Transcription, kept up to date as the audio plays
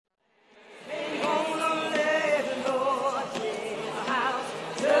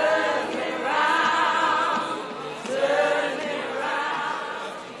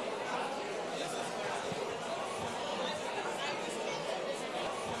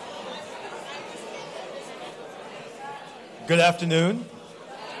Good afternoon.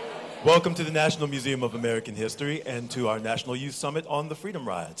 Welcome to the National Museum of American History and to our National Youth Summit on the Freedom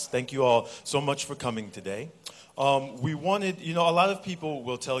Rides. Thank you all so much for coming today. We wanted, a lot of people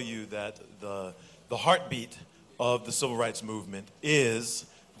will tell you that the heartbeat of the civil rights movement is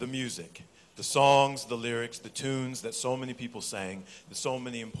the music. The songs, the lyrics, the tunes that so many people sang, that so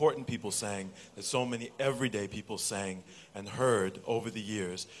many important people sang, that so many everyday people sang and heard over the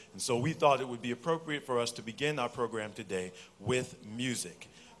years. And so we thought it would be appropriate for us to begin our program today with music.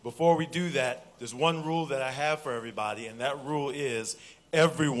 Before we do that, there's one rule that I have for everybody, and that rule is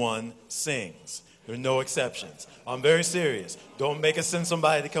everyone sings. There are no exceptions. I'm very serious. Don't make us send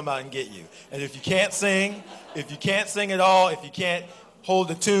somebody to come out and get you. And if you can't sing at all, if you can't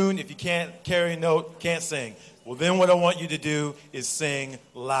hold a tune, if you can't carry a note, can't sing, well, then what I want you to do is sing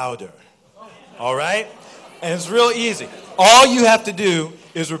louder. All right? And it's real easy. All you have to do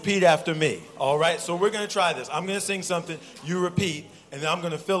is repeat after me. All right? So we're going to try this. I'm going to sing something, you repeat, and then I'm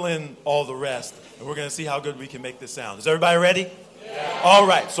going to fill in all the rest, and we're going to see how good we can make this sound. Is everybody ready? Yeah. All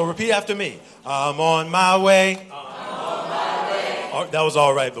right, so repeat after me. I'm on my way. I'm on my way. Oh, that was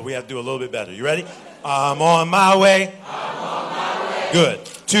all right, but we have to do a little bit better. You ready? I'm on my way. I'm on my way. Good.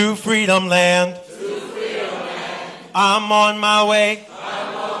 To freedom land. To freedom land. I'm on my way.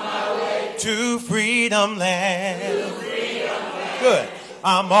 I'm on my way. To freedom land. To freedom land. Good.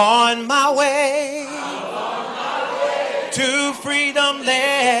 I'm on my way. To freedom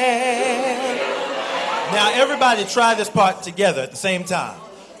land. Now everybody try this part together at the same time.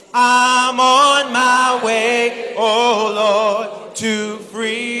 I'm on my way, oh Lord, to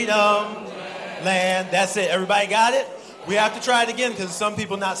freedom land. That's it. Everybody got it? We have to try it again because some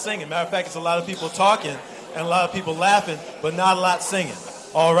people not singing. Matter of fact, it's a lot of people talking and a lot of people laughing, but not a lot singing.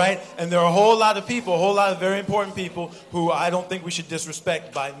 All right? And there are a whole lot of people, a whole lot of very important people who I don't think we should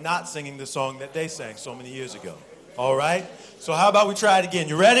disrespect by not singing the song that they sang so many years ago. All right? So how about we try it again?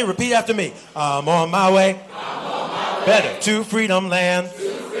 You ready? Repeat after me. I'm on my way. I'm on my way. Better. To freedom land. To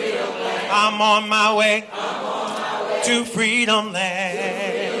freedom land. I'm on my way. I'm on my way. To freedom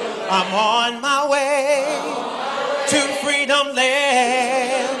land. I'm on my way. To freedom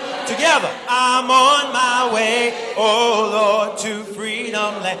land. Together. I'm on my way. Oh Lord, to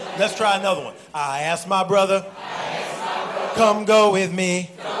freedom land. Let's try another one. I asked my brother. Come go with me.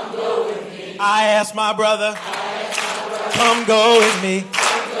 Come go with me. I asked my brother. Come go with me.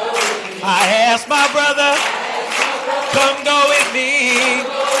 I asked my brother, come go with me.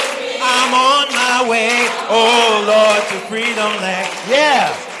 I'm on my way, oh Lord, to freedom land.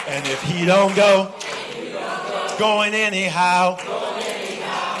 Yeah. And if he don't go, going anyhow.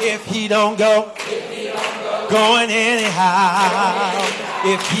 If he don't go, going anyhow.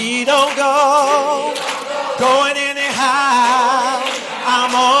 If he don't go, going anyhow.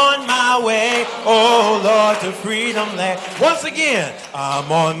 I'm on my way, oh Lord, to freedom land. Once again,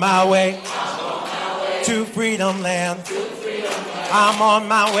 I'm on my way, to freedom land. I'm on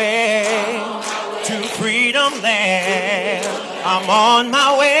my way, to freedom land. I'm on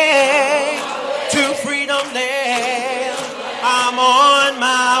my way, to freedom land. I'm on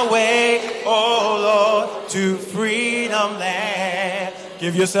my way, oh Lord, to freedom land.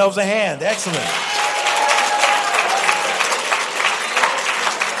 Give yourselves a hand. Excellent.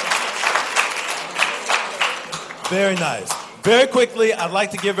 Very nice. Very quickly, I'd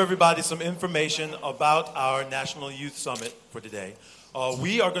like to give everybody some information about our National Youth Summit for today.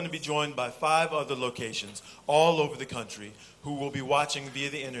 We are going to be joined by 5 other locations all over the country who will be watching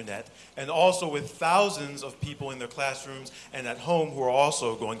via the internet, and also with thousands of people in their classrooms and at home who are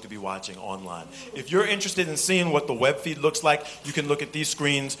also going to be watching online. If you're interested in seeing what the web feed looks like, you can look at these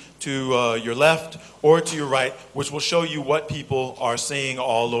screens to your left or to your right, which will show you what people are seeing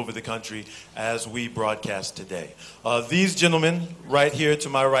all over the country as we broadcast today. These gentlemen right here to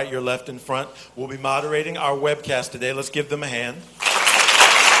my right, your left, and front will be moderating our webcast today. Let's give them a hand.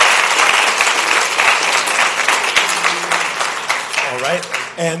 All right,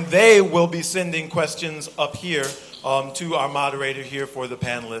 and they will be sending questions up here to our moderator here for the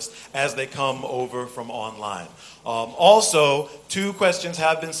panelists as they come over from online. Also, 2 questions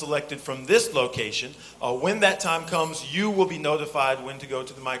have been selected from this location. When that time comes, you will be notified when to go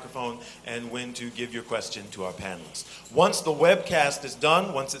to the microphone and when to give your question to our panelists. Once the webcast is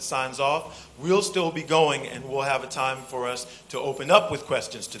done, once it signs off, we'll still be going and we'll have a time for us to open up with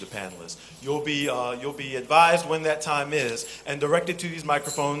questions to the panelists. You'll be advised when that time is and directed to these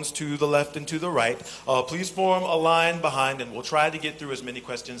microphones to the left and to the right. Please form a line behind and we'll try to get through as many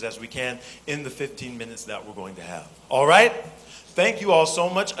questions as we can in the 15 minutes that we're going to have. All right? Thank you all so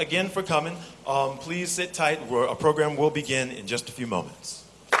much again for coming. Please sit tight. Our program will begin in just a few moments.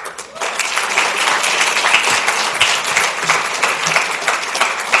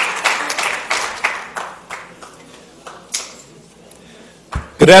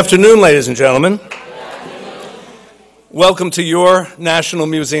 Good afternoon, ladies and gentlemen. Welcome to your National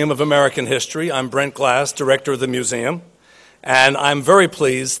Museum of American History. I'm Brent Glass, director of the museum, and I'm very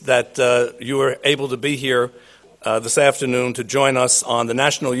pleased that you were able to be here this afternoon to join us on the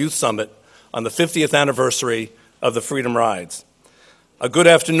National Youth Summit on the 50th anniversary of the Freedom Rides. A good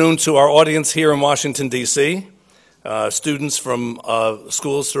afternoon to our audience here in Washington, D.C., students from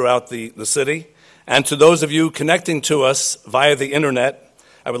schools throughout the city, and to those of you connecting to us via the internet.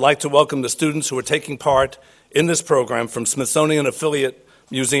 I would like to welcome the students who are taking part in this program from Smithsonian affiliate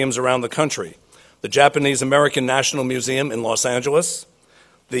museums around the country: the Japanese American National Museum in Los Angeles,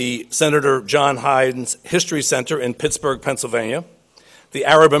 the Senator John Hyden's History Center in Pittsburgh, Pennsylvania, the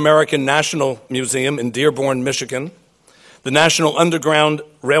Arab American National Museum in Dearborn, Michigan, the National Underground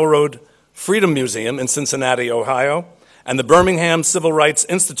Railroad Freedom Museum in Cincinnati, Ohio, and the Birmingham Civil Rights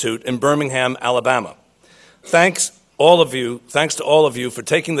Institute in Birmingham, Alabama. Thanks to all of you for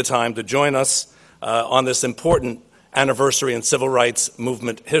taking the time to join us on this important anniversary in civil rights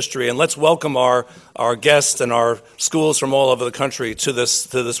movement history. And let's welcome our guests and our schools from all over the country to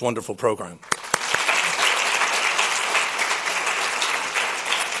this wonderful program.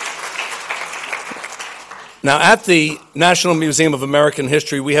 Now, at the National Museum of American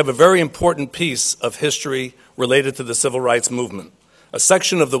History, we have a very important piece of history related to the civil rights movement, a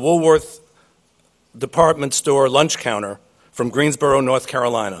section of the Woolworth department store lunch counter from Greensboro, North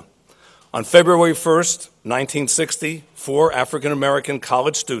Carolina. On February 1st, 1960, 4 African-American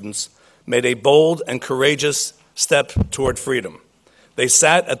college students made a bold and courageous step toward freedom. They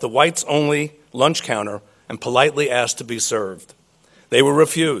sat at the whites-only lunch counter and politely asked to be served. They were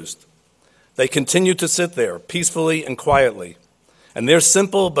refused. They continued to sit there peacefully and quietly, and their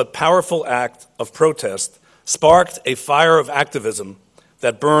simple but powerful act of protest sparked a fire of activism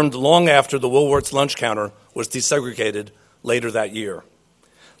that burned long after the Woolworth's lunch counter was desegregated later that year.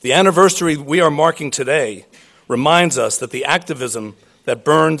 The anniversary we are marking today reminds us that the activism that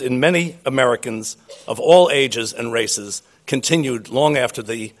burned in many Americans of all ages and races continued long after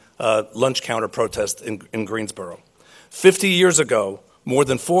the lunch counter protest in Greensboro. 50 years ago, more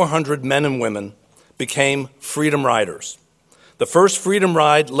than 400 men and women became Freedom Riders. The first Freedom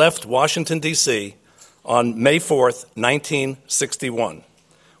Ride left Washington, D.C. on May 4th, 1961,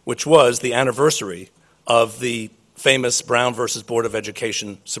 which was the anniversary of the famous Brown versus Board of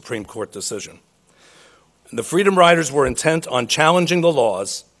Education Supreme Court decision. The Freedom Riders were intent on challenging the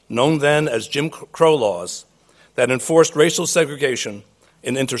laws, known then as Jim Crow laws, that enforced racial segregation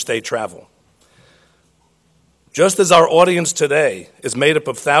in interstate travel. Just as our audience today is made up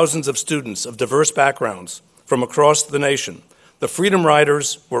of thousands of students of diverse backgrounds from across the nation, the Freedom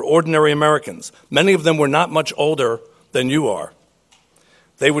Riders were ordinary Americans. Many of them were not much older than you are.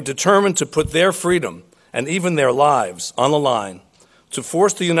 They were determined to put their freedom and even their lives on the line to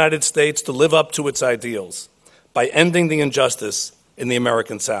force the United States to live up to its ideals by ending the injustice in the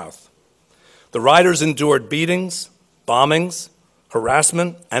American South. The Riders endured beatings, bombings,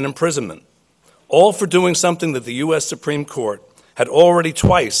 harassment, and imprisonment, all for doing something that the U.S. Supreme Court had already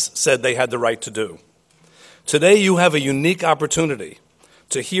twice said they had the right to do. Today, you have a unique opportunity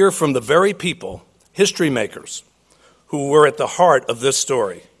to hear from the very people, history makers, who were at the heart of this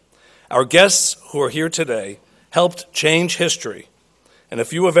story. Our guests who are here today helped change history. And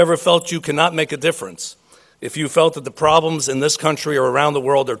if you have ever felt you cannot make a difference, if you felt that the problems in this country or around the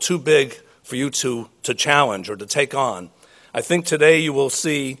world are too big for you to challenge or to take on, I think today you will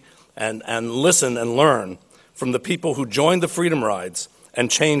see and listen and learn from the people who joined the Freedom Rides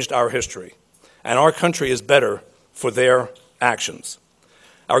and changed our history. And our country is better for their actions.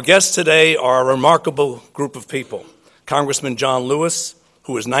 Our guests today are a remarkable group of people. Congressman John Lewis,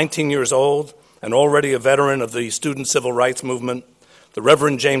 who is 19 years old and already a veteran of the student civil rights movement. The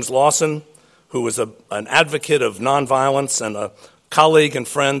Reverend James Lawson, who is an advocate of nonviolence and a colleague and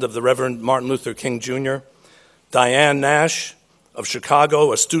friend of the Reverend Martin Luther King Jr. Diane Nash of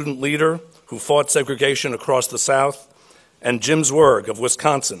Chicago, a student leader who fought segregation across the South. And Jim Zwerg of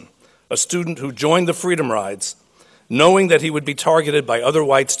Wisconsin, a student who joined the Freedom Rides, knowing that he would be targeted by other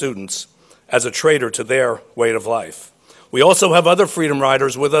white students as a traitor to their way of life. We also have other Freedom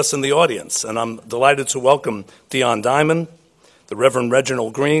Riders with us in the audience, and I'm delighted to welcome Dion Diamond, the Reverend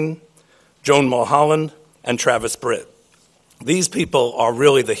Reginald Green, Joan Mulholland, and Travis Britt. These people are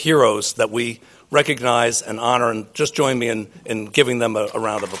really the heroes that we recognize and honor, and just join me in giving them a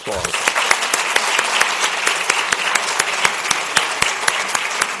round of applause.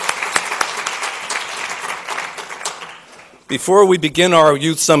 Before we begin our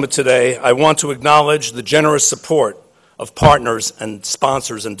Youth Summit today, I want to acknowledge the generous support of partners and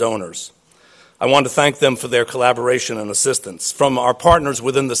sponsors and donors. I want to thank them for their collaboration and assistance. From our partners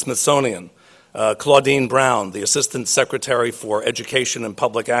within the Smithsonian, Claudine Brown, the Assistant Secretary for Education and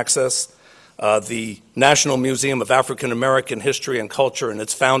Public Access, the National Museum of African American History and Culture and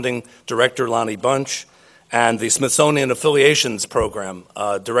its founding director, Lonnie Bunch, and the Smithsonian Affiliations Program,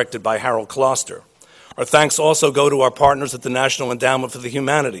 directed by Harold Kloster. Our thanks also go to our partners at the National Endowment for the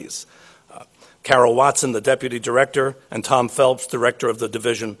Humanities, Carol Watson, the Deputy Director, and Tom Phelps, Director of the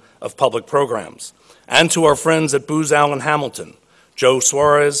Division of Public Programs, and to our friends at Booz Allen Hamilton, Joe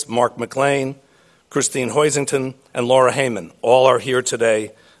Suarez, Mark McLean, Christine Hoisington, and Laura Heyman. All are here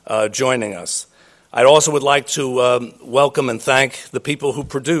today joining us. I also would like to welcome and thank the people who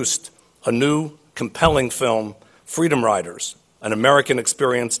produced a new, compelling film, Freedom Riders, an American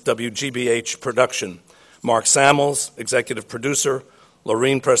Experience WGBH production. Mark Samuels, Executive Producer,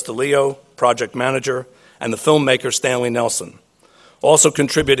 Laureen Prestolio, Project Manager, and the filmmaker Stanley Nelson. Also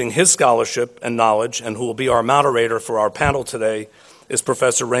contributing his scholarship and knowledge, and who will be our moderator for our panel today, is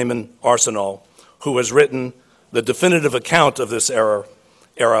Professor Raymond Arsenault, who has written the definitive account of this era,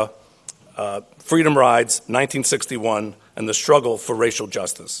 Freedom Rides, 1961, and the Struggle for Racial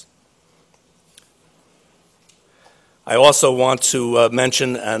Justice. I also want to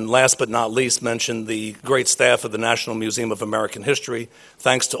mention, and last but not least, mention the great staff of the National Museum of American History.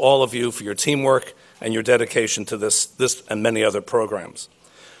 Thanks to all of you for your teamwork and your dedication to this and many other programs.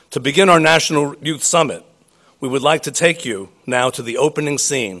 To begin our National Youth Summit, we would like to take you now to the opening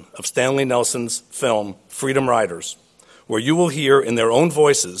scene of Stanley Nelson's film, Freedom Riders, where you will hear in their own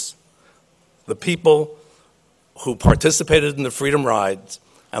voices the people who participated in the Freedom Rides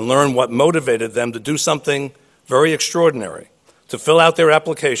and learn what motivated them to do something very extraordinary, to fill out their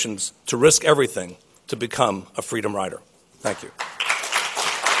applications, to risk everything, to become a Freedom Rider. Thank you.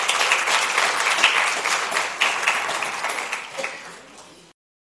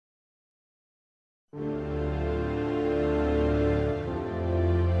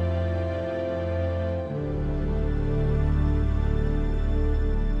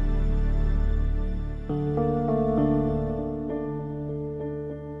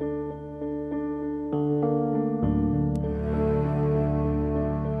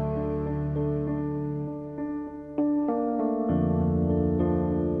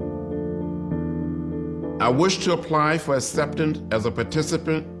 I wish to apply for acceptance as a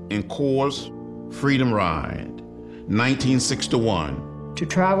participant in CORE's Freedom Ride, 1961. To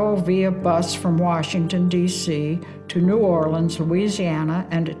travel via bus from Washington, D.C. to New Orleans, Louisiana,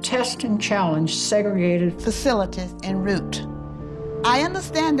 and to test and challenge segregated facilities en route. I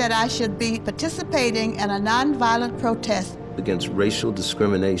understand that I should be participating in a nonviolent protest against racial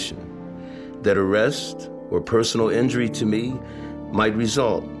discrimination, that arrest or personal injury to me might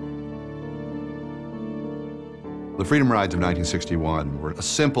result. The Freedom Rides of 1961 were a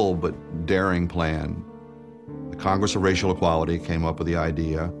simple but daring plan. The Congress of Racial Equality came up with the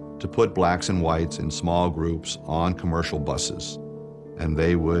idea to put blacks and whites in small groups on commercial buses, and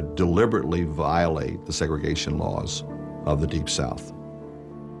they would deliberately violate the segregation laws of the Deep South.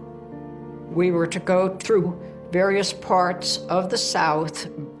 We were to go through various parts of the South,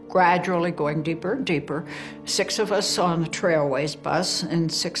 gradually going deeper and deeper. 6 of us on the Trailways bus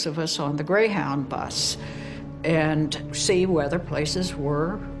and 6 of us on the Greyhound bus, and see whether places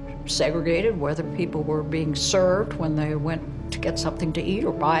were segregated, whether people were being served when they went to get something to eat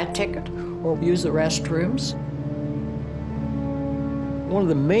or buy a ticket or use the restrooms. One of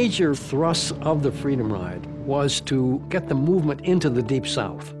the major thrusts of the Freedom Ride was to get the movement into the Deep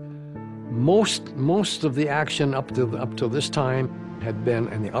South. Most of the action up to this time had been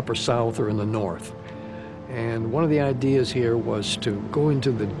in the Upper South or in the North. And one of the ideas here was to go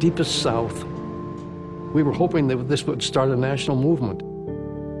into the deepest South. We were hoping that this would start a national movement.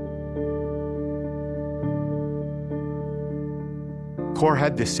 CORE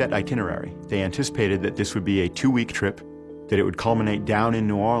had this set itinerary. They anticipated that this would be a 2-week trip, that it would culminate down in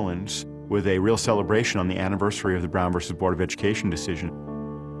New Orleans with a real celebration on the anniversary of the Brown versus Board of Education decision.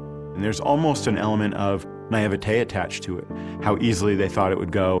 And there's almost an element of naivete attached to it, how easily they thought it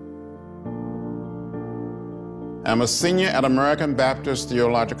would go. I'm a senior at American Baptist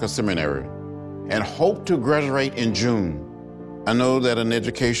Theological Seminary and hope to graduate in June. I know that an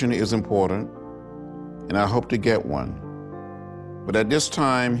education is important, and I hope to get one. But at this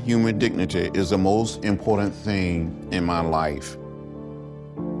time, human dignity is the most important thing in my life,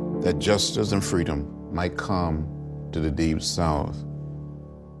 that justice and freedom might come to the Deep South.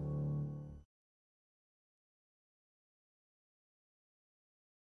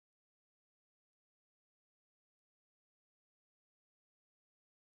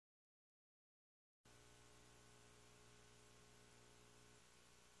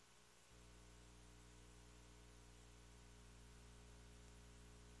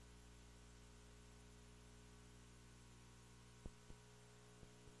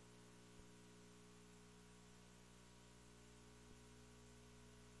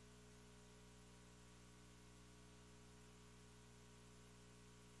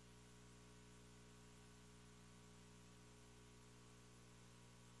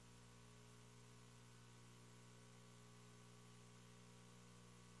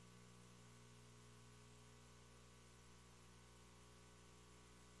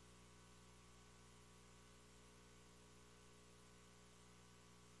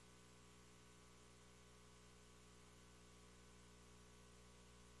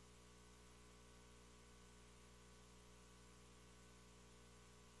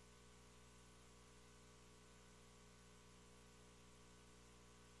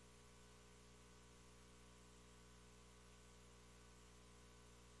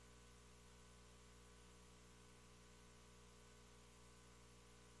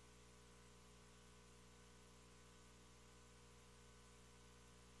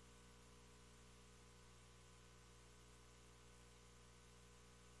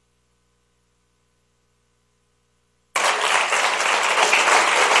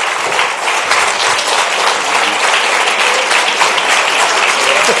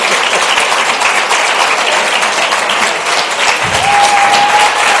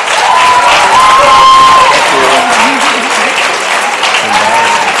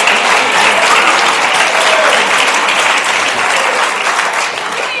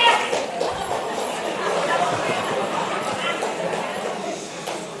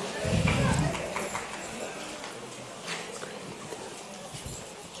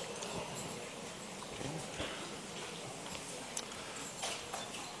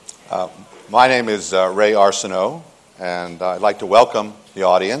 My name is Ray Arsenault, and I'd like to welcome the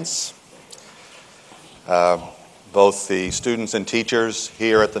audience, both the students and teachers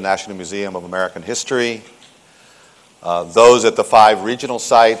here at the National Museum of American History, those at the 5 regional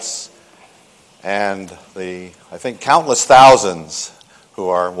sites, and the, I think, countless thousands who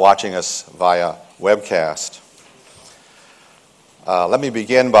are watching us via webcast. Let me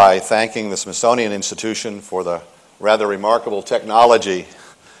begin by thanking the Smithsonian Institution for the rather remarkable technology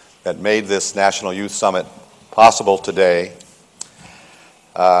that made this National Youth Summit possible today.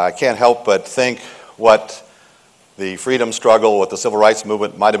 I can't help but think what the freedom struggle, what the civil rights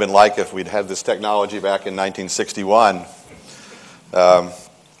movement might have been like if we'd had this technology back in 1961.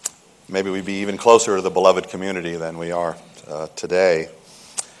 Maybe we'd be even closer to the beloved community than we are today.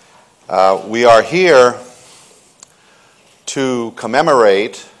 We are here to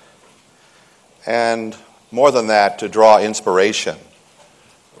commemorate, and more than that, to draw inspiration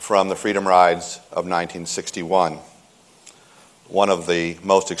from the Freedom Rides of 1961, one of the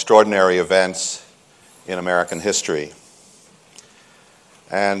most extraordinary events in American history.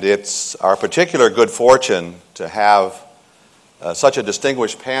 And it's our particular good fortune to have such a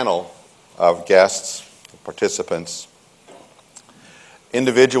distinguished panel of guests, participants,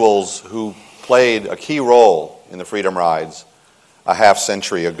 individuals who played a key role in the Freedom Rides a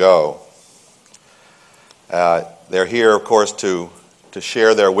half-century ago. They're here, of course, to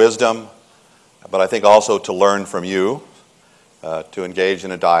share their wisdom, but I think also to learn from you, to engage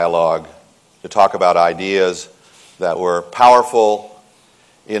in a dialogue, to talk about ideas that were powerful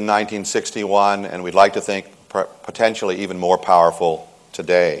in 1961, and we'd like to think potentially even more powerful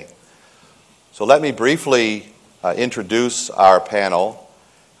today. So let me briefly introduce our panel.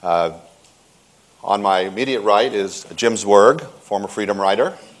 On my immediate right is Jim Zwerg, former Freedom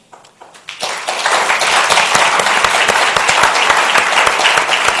Rider.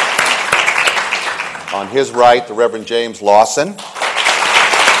 On his right, the Reverend James Lawson.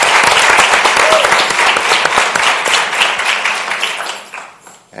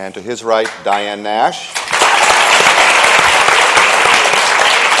 And to his right, Diane Nash.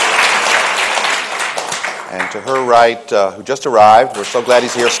 And to her right, who just arrived, we're so glad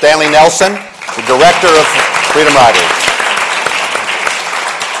he's here, Stanley Nelson, the director of Freedom Riders.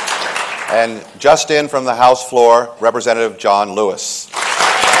 And just in from the House floor, Representative John Lewis.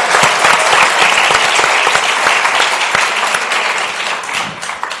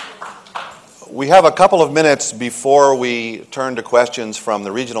 We have a couple of minutes before we turn to questions from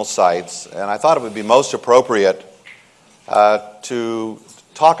the regional sites, and I thought it would be most appropriate to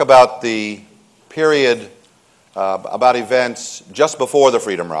talk about the period, about events just before the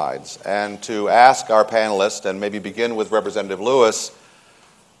Freedom Rides, and to ask our panelists, and maybe begin with Representative Lewis,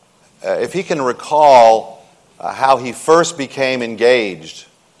 if he can recall how he first became engaged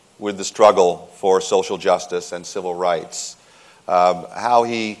with the struggle for social justice and civil rights, how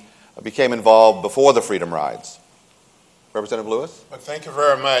he became involved before the Freedom Rides. Representative Lewis? Well, thank you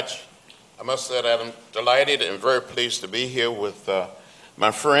very much. I must say that I'm delighted and very pleased to be here with my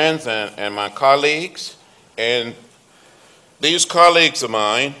friends and my colleagues. And these colleagues of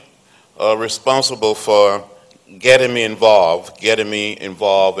mine are responsible for getting me involved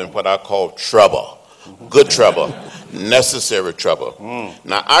in what I call trouble. Good trouble, necessary trouble.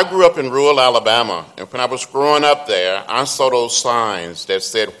 Now, I grew up in rural Alabama, and when I was growing up there, I saw those signs that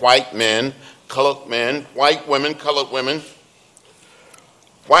said white men, white women, colored women,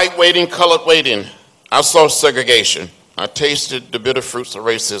 white waiting, colored waiting. I saw segregation. I tasted the bitter fruits of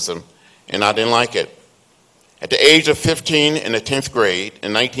racism, and I didn't like it. At the age of 15 in the 10th grade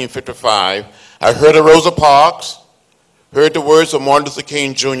in 1955, I heard of Rosa Parks, heard the words of Martin Luther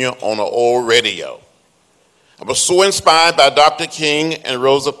King Jr. on an old radio. I was so inspired by Dr. King and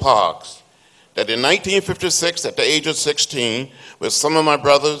Rosa Parks that in 1956, at the age of 16, with some of my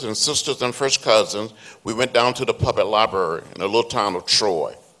brothers and sisters and first cousins, we went down to the public library in the little town of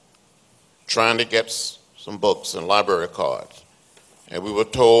Troy, trying to get some books and library cards. And we were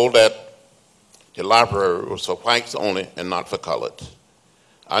told that the library was for whites only and not for colored.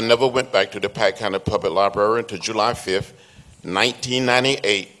 I never went back to the Pike County Public Library until July 5th,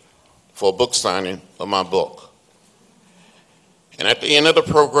 1998, for a book signing of my book. And at the end of the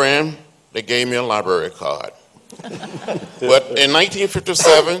program, they gave me a library card. But in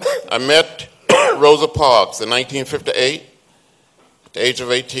 1957, I met Rosa Parks. In 1958, at the age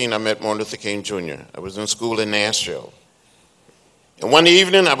of 18, I met Martin Luther King Jr. I was in school in Nashville. And one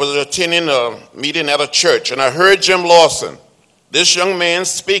evening, I was attending a meeting at a church, and I heard Jim Lawson, this young man,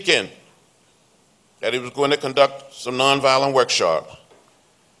 speaking that he was going to conduct some nonviolent workshop.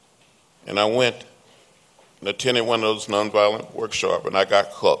 And I went and attended one of those nonviolent workshops, and I got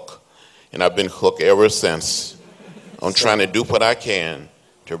hooked. And I've been hooked ever since on trying to do what I can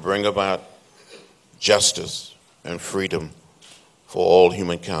to bring about justice and freedom for all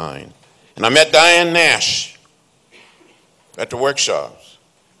humankind. And I met Diane Nash at the workshops.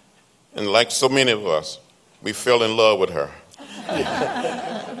 And like so many of us, we fell in love with her,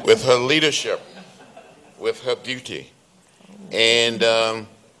 with her leadership, with her beauty. And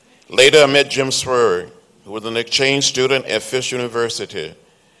later I met Jim Zwerg, who was an exchange student at Fisk University.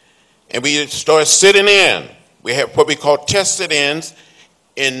 And we started sitting in. We had what we call test sit-ins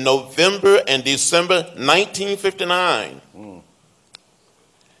in November and December 1959.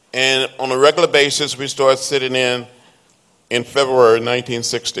 And on a regular basis, we started sitting in February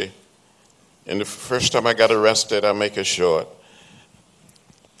 1960. And the first time I got arrested, I'll make it short.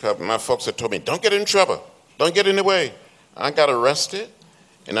 My folks had told me, don't get in trouble. Don't get in the way. I got arrested,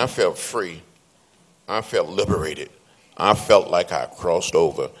 and I felt free. I felt liberated. I felt like I crossed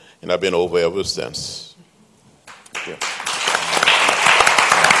over, and I've been over ever since. Yeah.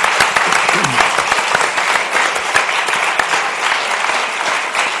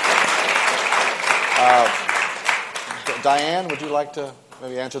 Diane, would you like to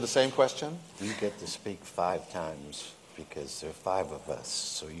maybe answer the same question? You get to speak 5 times because there are 5 of us,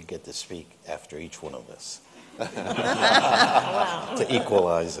 so you get to speak after each one of us. Wow. To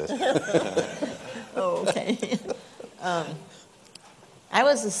equalize it. Oh, okay. I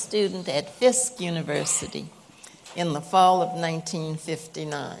was a student at Fisk University in the fall of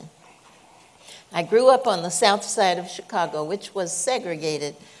 1959. I grew up on the south side of Chicago, which was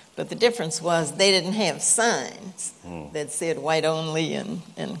segregated, but the difference was they didn't have signs that said white only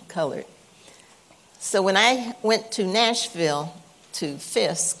and colored. So when I went to Nashville to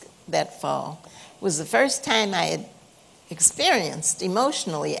Fisk that fall, it was the first time I had experienced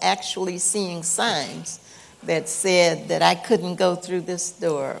emotionally actually seeing signs that said that I couldn't go through this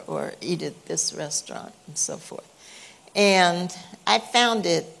door or eat at this restaurant and so forth. And I found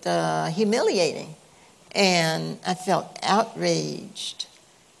it humiliating, and I felt outraged.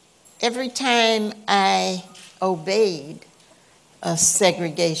 Every time I obeyed a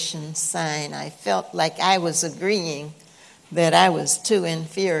segregation sign, I felt like I was agreeing that I was too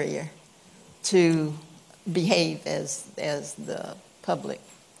inferior to behave as the public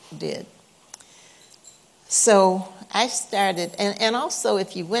did. So I started, and also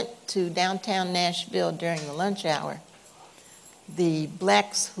if you went to downtown Nashville during the lunch hour, the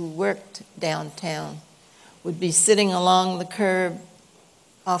blacks who worked downtown would be sitting along the curb,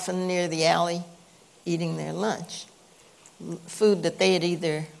 often near the alley, eating their lunch. Food that they had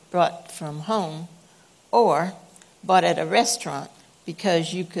either brought from home or bought at a restaurant,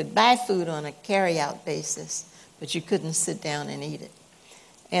 because you could buy food on a carry-out basis, but you couldn't sit down and eat it.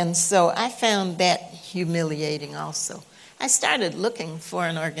 And so I found that humiliating also. I started looking for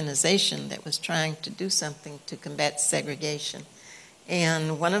an organization that was trying to do something to combat segregation.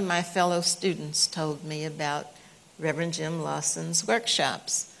 And one of my fellow students told me about Reverend Jim Lawson's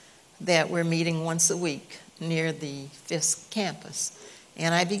workshops that were meeting once a week near the Fisk campus.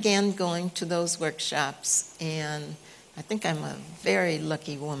 And I began going to those workshops, and I think I'm a very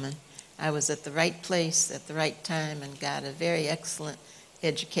lucky woman. I was at the right place at the right time and got a very excellent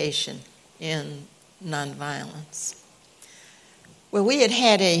education in nonviolence. Well, we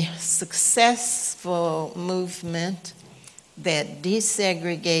had a successful movement that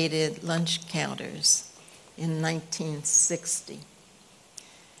desegregated lunch counters in 1960.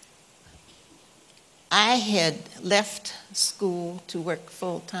 I had left school to work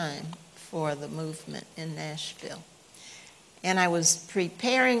full-time for the movement in Nashville. And I was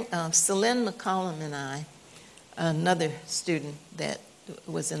preparing, Celine McCollum and I, another student that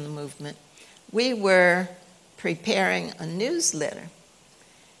was in the movement, we were preparing a newsletter.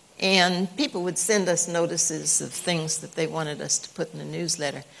 And people would send us notices of things that they wanted us to put in the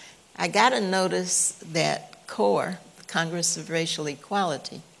newsletter. I got a notice that CORE, the Congress of Racial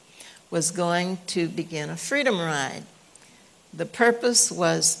Equality, was going to begin a freedom ride. The purpose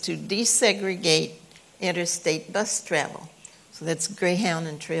was to desegregate interstate bus travel. So that's Greyhound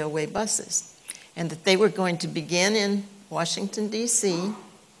and Trailway buses. And that they were going to begin in Washington, D.C.,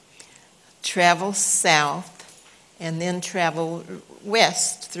 travel south, and then travel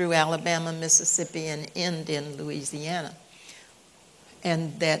west through Alabama, Mississippi, and end in Louisiana.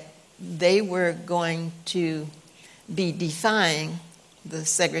 And that they were going to be defying the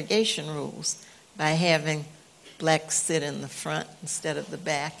segregation rules by having blacks sit in the front instead of the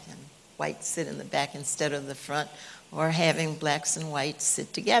back and whites sit in the back instead of the front, or having blacks and whites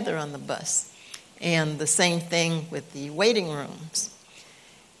sit together on the bus. And the same thing with the waiting rooms.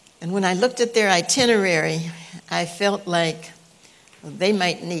 And when I looked at their itinerary, I felt like they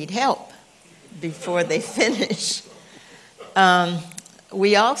might need help before they finish.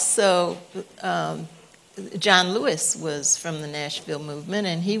 We also, John Lewis was from the Nashville movement,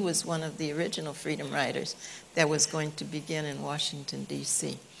 and he was one of the original freedom riders that was going to begin in Washington,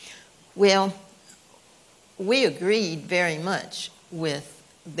 D.C. Well, we agreed very much with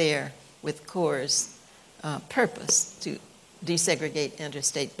CORE's purpose to desegregate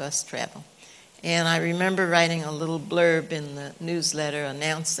interstate bus travel. And I remember writing a little blurb in the newsletter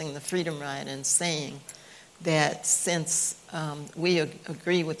announcing the Freedom Ride and saying that since we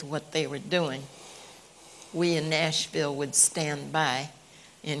agree with what they were doing, we in Nashville would stand by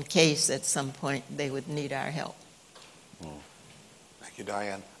in case at some point they would need our help. Thank you,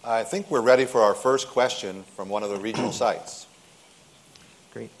 Diane. I think we're ready for our first question from one of the regional sites.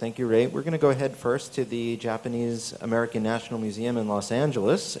 Great, thank you, Ray. We're going to go ahead first to the Japanese American National Museum in Los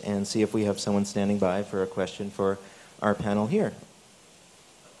Angeles and see if we have someone standing by for a question for our panel here.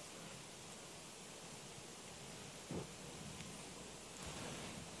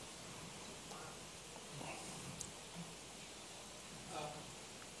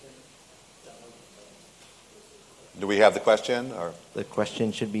 Do we have the question? Or? The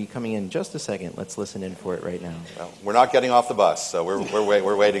question should be coming in just a second. Let's listen in for it right now. Well, we're not getting off the bus, so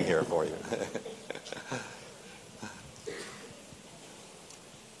we're waiting here for you.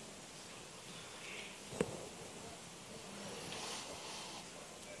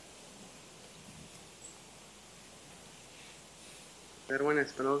 Erwin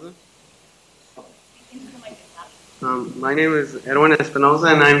Espinoza. My name is Erwin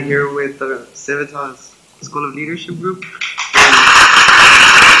Espinoza, and I'm here with the Civitas School of Leadership Group.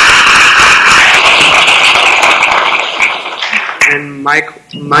 And my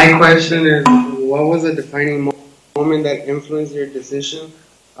question is, what was the defining moment that influenced your decision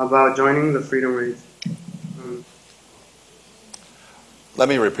about joining the Freedom Rides? Let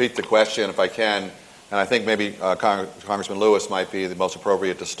me repeat the question if I can, and I think maybe Congressman Lewis might be the most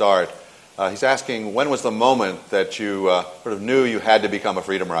appropriate to start. He's asking, when was the moment that you sort of knew you had to become a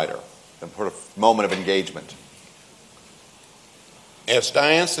Freedom Rider? The sort of moment of engagement. As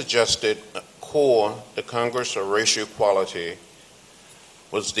Diane suggested, CORE, the Congress of Racial Equality,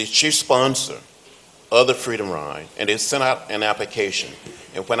 was the chief sponsor of the Freedom Ride, and they sent out an application.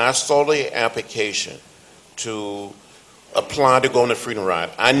 And when I saw the application to apply to go on the Freedom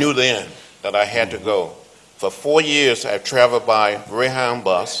Ride, I knew then that I had to go. For 4 years, I've traveled by Greyhound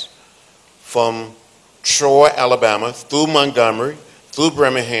bus from Troy, Alabama, through Montgomery, through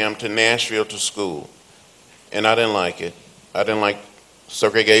Birmingham to Nashville to school. And I didn't like it. I didn't like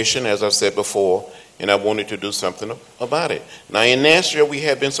segregation, as I said before, and I wanted to do something about it. Now in Nashville, we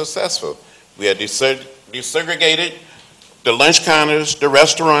had been successful. We had desegregated the lunch counters, the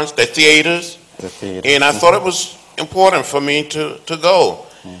restaurants, the theaters, and I thought it was important for me to go.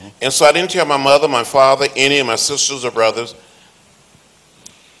 And so I didn't tell my mother, my father, any of my sisters or brothers.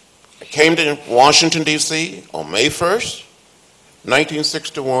 I came to Washington, D.C. on May 1st,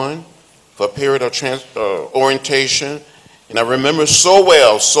 1961, for a period of orientation. And I remember so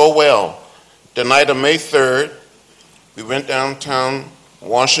well, the night of May 3rd, we went downtown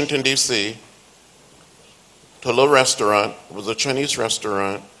Washington, D.C., to a little restaurant. It was a Chinese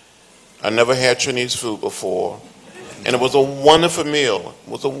restaurant. I never had Chinese food before. And it was a wonderful meal.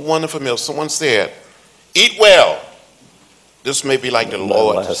 It was a wonderful meal. Someone said, "Eat well. This may be like the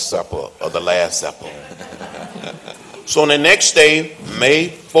Lord's Supper or the Last Supper." So on the next day, May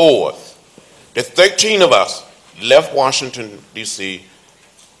 4th, the 13 of us left Washington, D.C.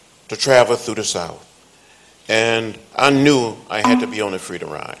 to travel through the South. And I knew I had to be on the Freedom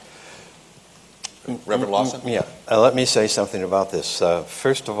Ride. Reverend Lawson? Yeah, let me say something about this.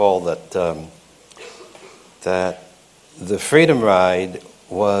 First of all, that the Freedom Ride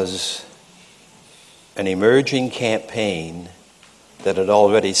was an emerging campaign that had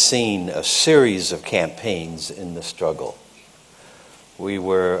already seen a series of campaigns in the struggle. We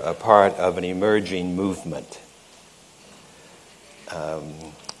were a part of an emerging movement.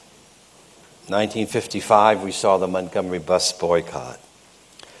 1955, we saw the Montgomery bus boycott.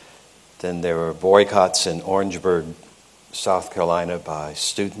 Then there were boycotts in Orangeburg, South Carolina by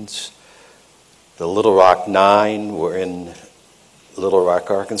students. The Little Rock Nine were in Little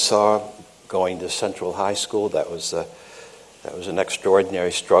Rock, Arkansas, going to Central High School. That was an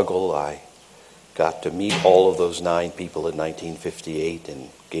extraordinary struggle. I got to meet all of those 9 people in 1958 and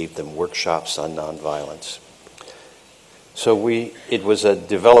gave them workshops on nonviolence. So it was a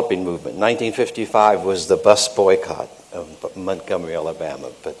developing movement. 1955 was the bus boycott of Montgomery,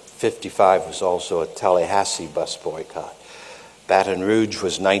 Alabama, but 55 was also a Tallahassee bus boycott. Baton Rouge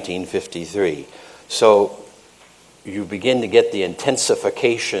was 1953. So you begin to get the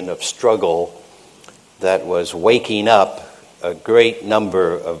intensification of struggle that was waking up a great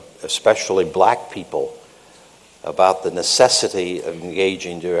number of especially black people about the necessity of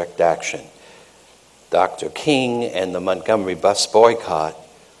engaging direct action. Dr. King and the Montgomery bus boycott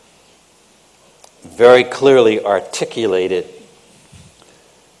very clearly articulated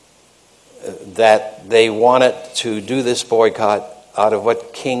that they wanted to do this boycott out of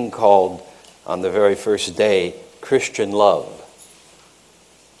what King called on the very first day Christian love.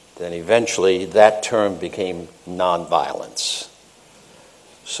 Then eventually that term became nonviolence.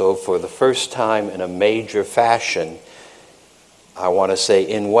 So for the first time in a major fashion, I want to say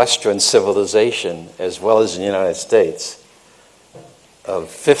in Western civilization as well as in the United States,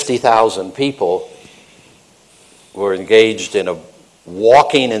 of 50,000 people were engaged in a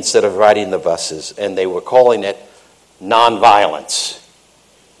walking instead of riding the buses, and they were calling it nonviolence.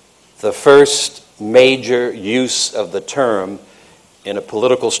 The first major use of the term in a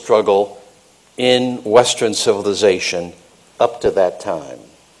political struggle in Western civilization up to that time,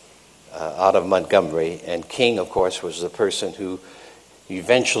 out of Montgomery. And King, of course, was the person who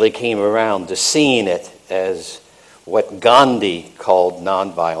eventually came around to seeing it as what Gandhi called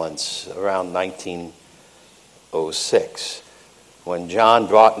nonviolence around 1906. When John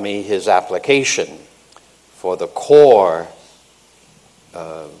brought me his application for the core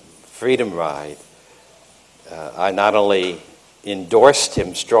Freedom Ride, I not only endorsed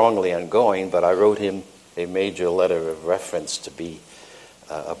him strongly on going, but I wrote him a major letter of reference to be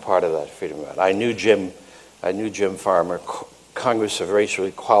a part of that Freedom Ride. I knew Jim Farmer. Congress of Racial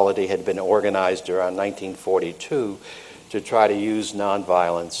Equality had been organized around 1942 to try to use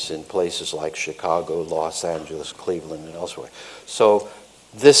nonviolence in places like Chicago, Los Angeles, Cleveland, and elsewhere. So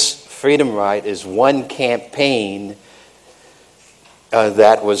this Freedom Ride is one campaign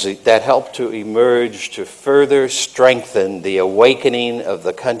that helped to emerge to further strengthen the awakening of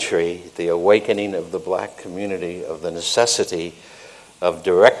the country, the awakening of the black community, of the necessity of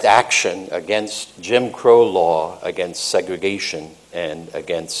direct action against Jim Crow law, against segregation, and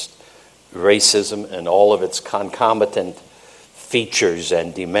against racism and all of its concomitant features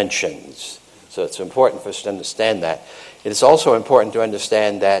and dimensions. So it's important for us to understand that. It's also important to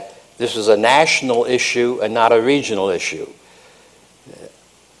understand that this was a national issue and not a regional issue.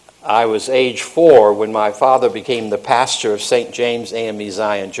 I was age 4 when my father became the pastor of St. James AME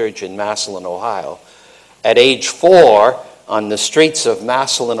Zion Church in Massillon, Ohio. At age 4, on the streets of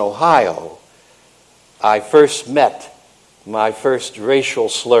Massillon, Ohio, I first met my first racial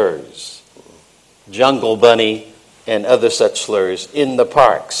slurs, jungle bunny and other such slurs, in the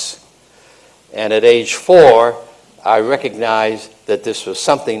parks. And at age 4, I recognized that this was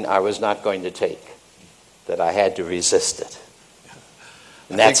something I was not going to take, that I had to resist it.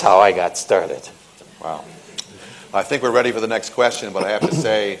 And that's how I got started. Wow. I think we're ready for the next question, but I have to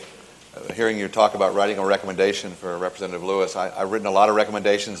say, hearing you talk about writing a recommendation for Representative Lewis, I've written a lot of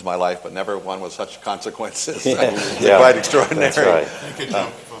recommendations in my life, but never one with such consequences. It's quite extraordinary. That's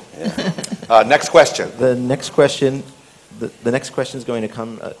right. Next question. The next question is going to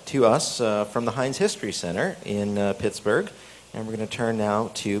come to us from the Heinz History Center in Pittsburgh, and we're going to turn now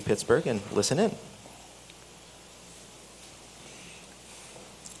to Pittsburgh and listen in.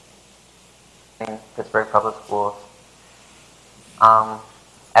 Pittsburgh Public Schools.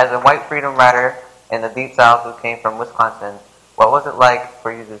 As a white freedom rider in the Deep South who came from Wisconsin, what was it like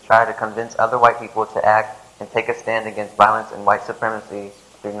for you to try to convince other white people to act and take a stand against violence and white supremacy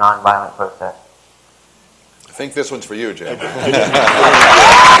through nonviolent protest? I think this one's for you, Jim.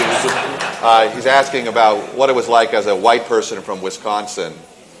 He's asking about what it was like as a white person from Wisconsin,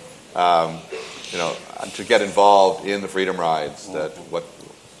 to get involved in the Freedom Rides.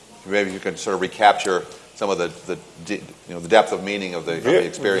 Maybe you can sort of recapture some of the depth of meaning of the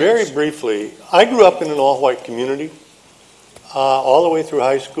experience. Very briefly, I grew up in an all-white community. All the way through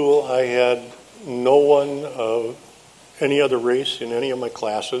high school, I had no one of any other race in any of my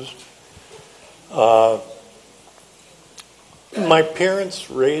classes. My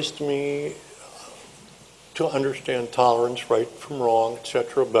parents raised me to understand tolerance, right from wrong,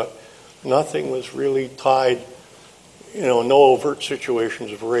 etc., but nothing was really tied, no overt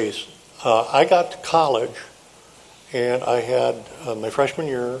situations of race. I got to college, and I had, my freshman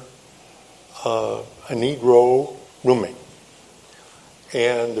year, a Negro roommate.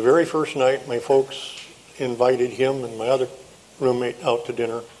 And the very first night, my folks invited him and my other roommate out to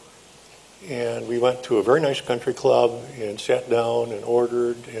dinner. And we went to a very nice country club and sat down and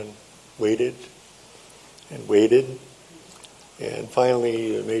ordered and waited and waited. And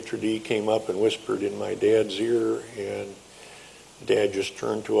finally, the maitre d' came up and whispered in my dad's ear, and Dad just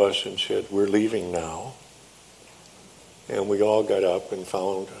turned to us and said, "We're leaving now." And we all got up and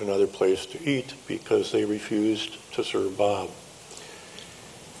found another place to eat because they refused to serve Bob.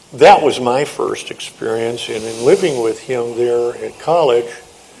 That was my first experience, and in living with him there at college,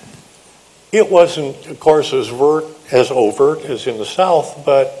 it wasn't, of course, as overt as in the South,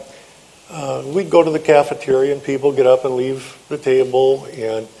 but we'd go to the cafeteria and people get up and leave the table,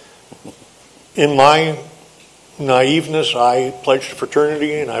 and in my naiveness, I pledged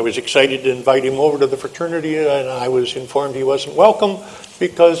fraternity, and I was excited to invite him over to the fraternity, and I was informed he wasn't welcome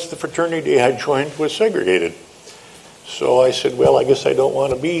because the fraternity I had joined was segregated. So I said, well, I guess I don't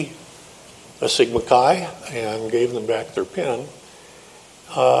want to be a Sigma Chi, and gave them back their pin.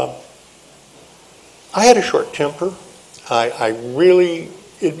 I had a short temper. It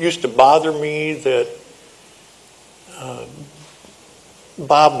used to bother me that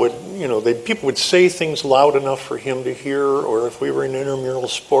Bob would, people would say things loud enough for him to hear, or if we were in intramural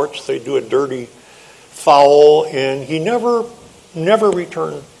sports, they'd do a dirty foul, and he never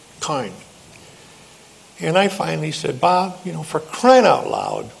returned kind. And I finally said, Bob, for crying out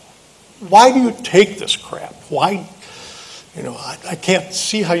loud, why do you take this crap? Why, I can't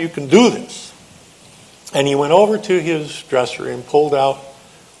see how you can do this. And he went over to his dresser and pulled out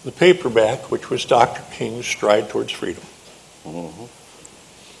the paperback, which was Dr. King's Stride Towards Freedom,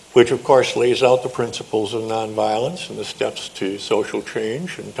 which of course lays out the principles of nonviolence and the steps to social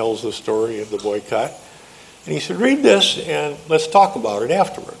change and tells the story of the boycott. And he said, read this and let's talk about it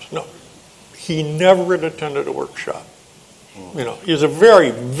afterwards. No, he never had attended a workshop. He was a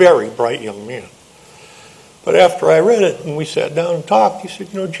very, very bright young man. But after I read it and we sat down and talked, he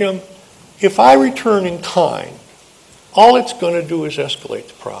said, Jim, if I return in kind, all it's going to do is escalate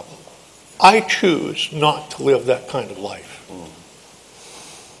the problem. I choose not to live that kind of life.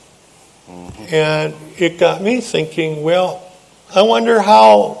 And it got me thinking, well, I wonder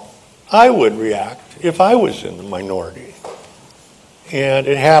how I would react if I was in the minority. And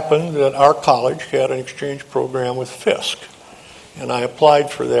it happened that our college had an exchange program with Fisk. And I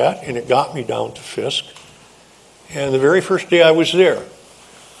applied for that, and it got me down to Fisk. And the very first day I was there,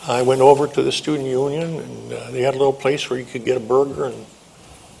 I went over to the student union, and they had a little place where you could get a burger and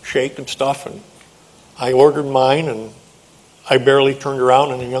shake and stuff. And I ordered mine, and I barely turned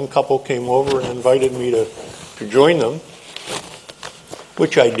around, and a young couple came over and invited me to join them,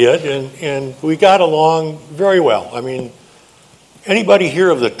 which I did, and we got along very well. I mean, anybody hear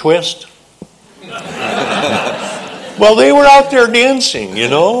of the Twist? Well, they were out there dancing,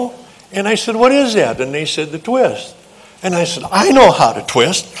 and I said, what is that? And they said, the Twist. And I said, I know how to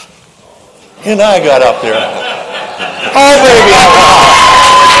twist. And I got up there. Oh, baby.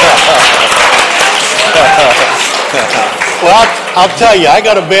 Well, I'll tell you, I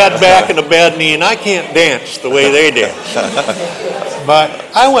got a bad back and a bad knee, and I can't dance the way they dance. But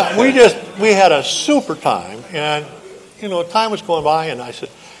we had a super time, and, time was going by, and I said,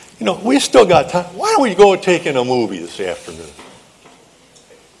 we still got time. Why don't we go take in a movie this afternoon?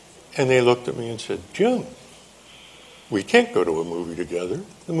 And they looked at me and said, Jim, we can't go to a movie together.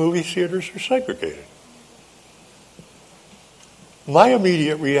 The movie theaters are segregated. My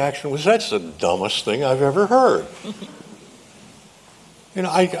immediate reaction was, that's the dumbest thing I've ever heard.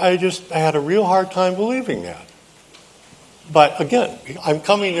 I had a real hard time believing that. But again, I'm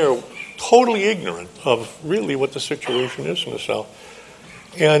coming there totally ignorant of really what the situation is in the South.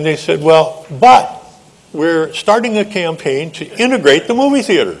 And they said, well, but we're starting a campaign to integrate the movie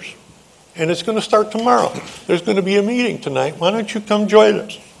theaters. And it's going to start tomorrow. There's going to be a meeting tonight. Why don't you come join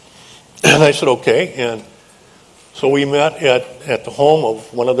us? And I said, okay. And so we met at the home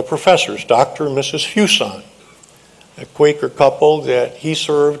of one of the professors, Dr. and Mrs. Fuson, a Quaker couple that he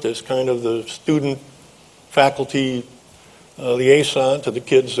served as kind of the student faculty liaison to the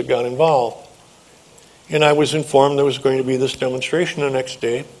kids that got involved. And I was informed there was going to be this demonstration the next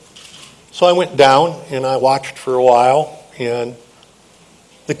day. So I went down and I watched for a while, and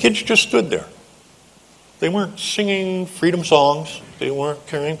the kids just stood there. They weren't singing freedom songs. They weren't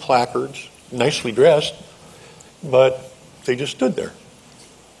carrying placards, nicely dressed, but they just stood there.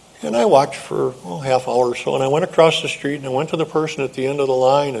 And I watched for a half hour or so, and I went across the street and I went to the person at the end of the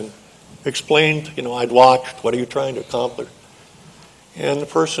line and explained, I'd watched, what are you trying to accomplish? And the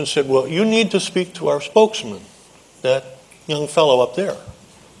person said, well, you need to speak to our spokesman, that young fellow up there.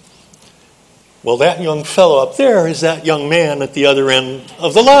 Well, that young fellow up there is that young man at the other end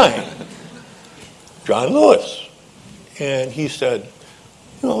of the line, John Lewis. And he said,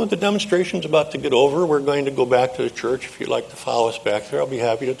 the demonstration's about to get over. We're going to go back to the church. If you'd like to follow us back there, I'll be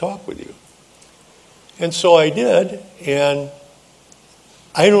happy to talk with you. And so I did, and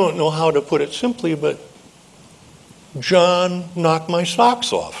I don't know how to put it simply, but John knocked my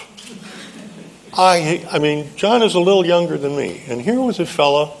socks off. I mean, John is a little younger than me, and here was a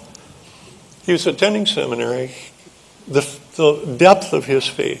fellow, he was attending seminary. The depth of his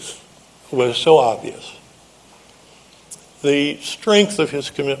faith was so obvious. The strength of his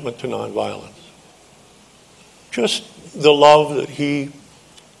commitment to nonviolence. Just the love that he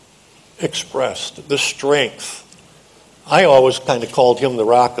expressed, the strength. I always kind of called him the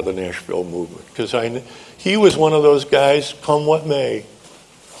rock of the Nashville movement, because he was one of those guys, come what may,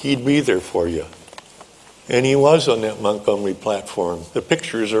 he'd be there for you. And he was on that Montgomery platform. The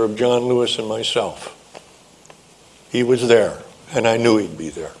pictures are of John Lewis and myself. He was there, and I knew he'd be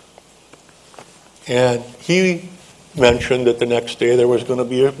there. And he mentioned that the next day there was going to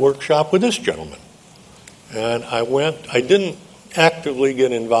be a workshop with this gentleman. And I went. I didn't actively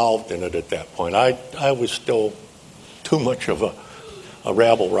get involved in it at that point. I was still too much of a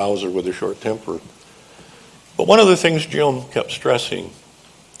rabble-rouser with a short temper. But one of the things Jim kept stressing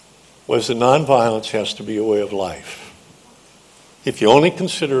was that nonviolence has to be a way of life. If you only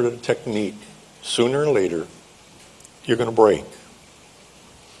consider it a technique, sooner or later, you're going to break.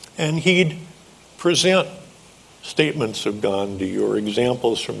 And he'd present statements of Gandhi or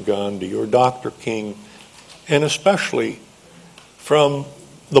examples from Gandhi or Dr. King, and especially from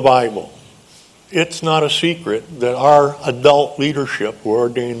the Bible. It's not a secret that our adult leadership were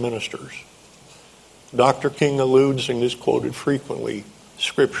ordained ministers. Dr. King alludes and is quoted frequently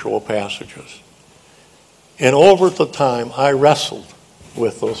scriptural passages. And over the time, I wrestled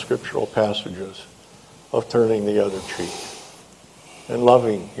with those scriptural passages of turning the other cheek and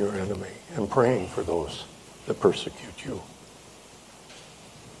loving your enemy and praying for those that persecute you.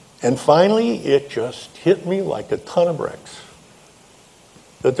 And finally, it just hit me like a ton of bricks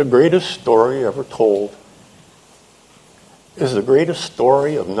that the greatest story ever told is the greatest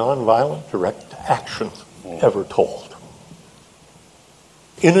story of nonviolent direct action ever told.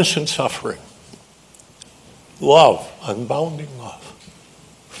 Innocent suffering, love, unbounding love,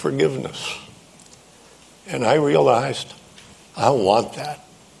 forgiveness. And I realized I want that.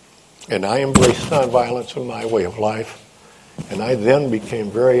 And I embraced nonviolence in my way of life. And I then became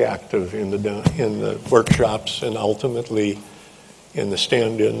very active in the workshops and ultimately in the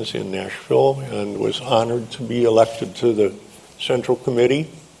stand-ins in Nashville, and was honored to be elected to the Central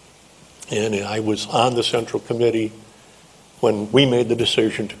Committee. And I was on the Central Committee when we made the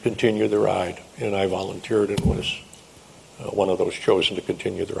decision to continue the ride, and I volunteered and was one of those chosen to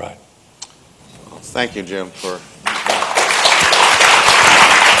continue the ride. Thank you, Jim, for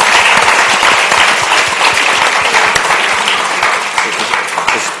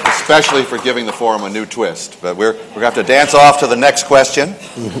especially for giving the forum a new twist. But we're going to have to dance off to the next question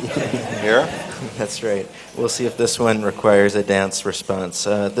here. That's right. We'll see if this one requires a dance response.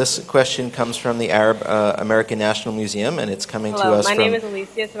 This question comes from the Arab American National Museum, and it's coming to us my from... name is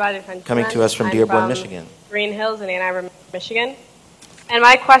Alicia Savage. Coming to us from Dearborn, from Michigan. Green Hills in Ann Arbor, Michigan. And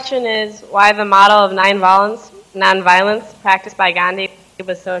my question is why the model of nonviolence practiced by Gandhi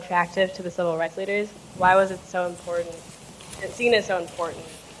was so attractive to the civil rights leaders. Why was it so important? It's seen as so important.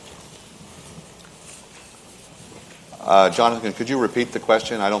 Jonathan, could you repeat the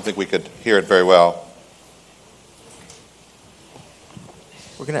question? I don't think we could hear it very well.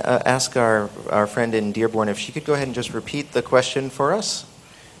 We're going to ask our friend in Dearborn if she could go ahead and just repeat the question for us.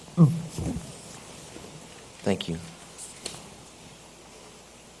 Thank you.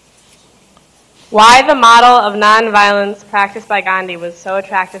 Why the model of nonviolence practiced by Gandhi was so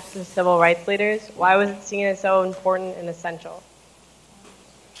attractive to civil rights leaders? Why was it seen as so important and essential?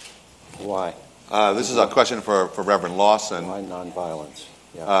 Why? This is a question for Reverend Lawson. Why nonviolence?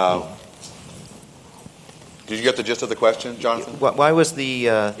 Yeah. Did you get the gist of the question, Jonathan? Why was the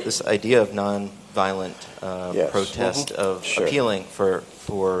this idea of nonviolent Yes. protest of Sure. appealing for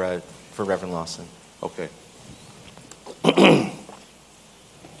Reverend Lawson? Okay.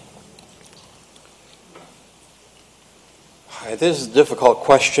 This is a difficult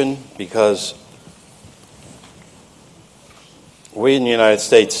question because we in the United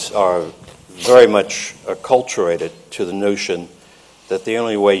States are very much acculturated to the notion that the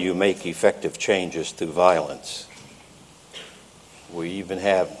only way you make effective change is through violence. We even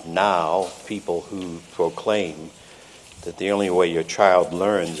have now people who proclaim that the only way your child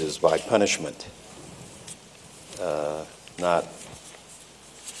learns is by punishment, not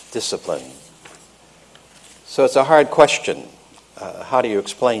discipline. So it's a hard question. How do you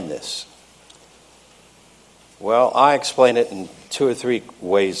explain this? Well, I explain it in 2 or 3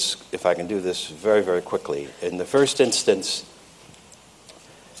 ways, if I can do this very, very quickly. In the first instance,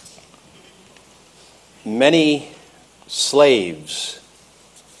 many slaves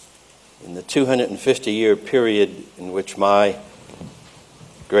in the 250-year period in which my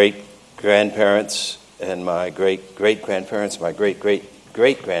great grandparents and my great-great-grandparents, my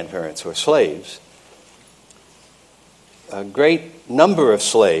great-great-great-grandparents were slaves. A great number of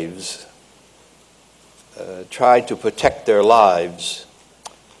slaves tried to protect their lives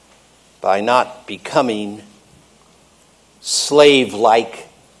by not becoming slave-like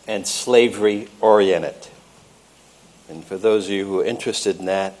and slavery-oriented. And for those of you who are interested in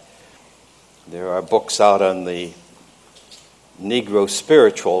that, there are books out on the Negro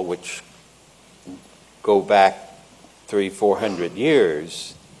spiritual, which go back 300-400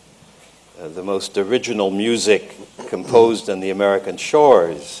 years. The most original music composed on the American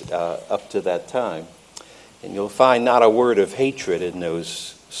shores up to that time. And you'll find not a word of hatred in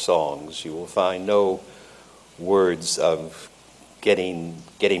those songs. You will find no words of getting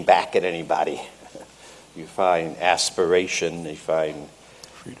back at anybody. You find aspiration, you find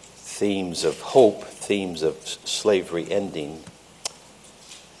themes of hope, themes of slavery ending,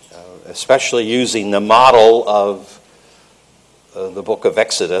 especially using the model of the book of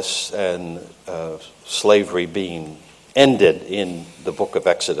Exodus and slavery being ended in the book of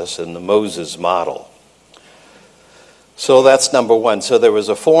Exodus and the Moses model. So that's number one. So there was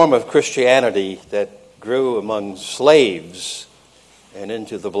a form of Christianity that grew among slaves and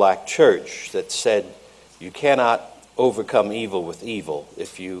into the black church that said you cannot overcome evil with evil.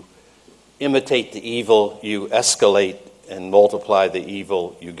 If you imitate the evil, you escalate and multiply the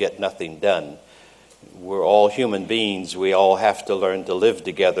evil, you get nothing done. We're all human beings. We all have to learn to live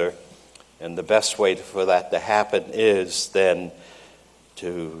together. And the best way for that to happen is then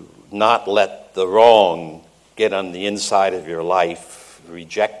to not let the wrong get on the inside of your life,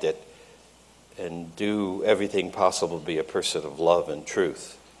 reject it, and do everything possible to be a person of love and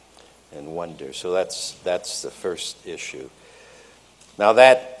truth and wonder. So that's the first issue. Now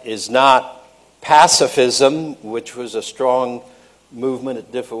that is not pacifism, which was a strong movement in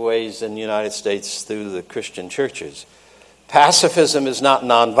different ways in the United States through the Christian churches. Pacifism is not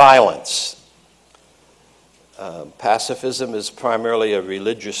nonviolence. Pacifism is primarily a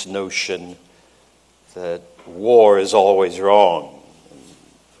religious notion that war is always wrong.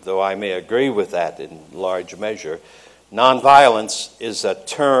 Though I may agree with that in large measure, nonviolence is a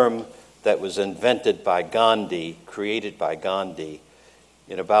term that was invented by Gandhi, created by Gandhi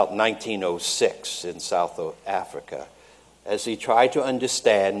in about 1906 in South Africa, as he tried to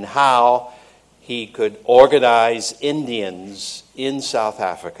understand how he could organize Indians in South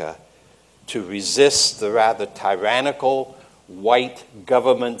Africa to resist the rather tyrannical white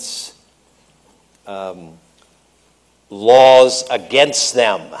government's laws against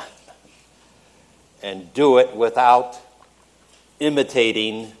them, and do it without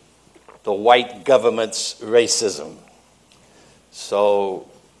imitating the white government's racism. So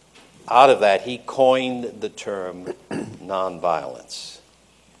out of that, he coined the term nonviolence.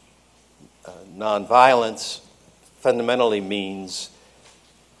 Nonviolence fundamentally means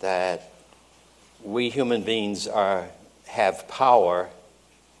that we human beings have power.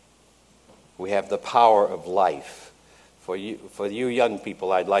 We have the power of life. For you young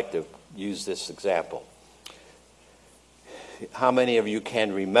people, I'd like to use this example. How many of you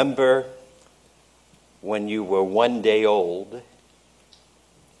can remember when you were 1 day old,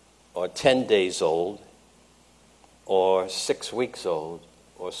 or 10 days old, or 6 weeks old,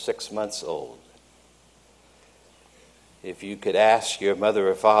 or 6 months old? If you could ask your mother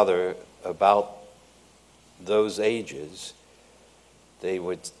or father about those ages, they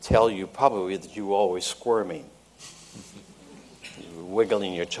would tell you probably that you were always squirming. You were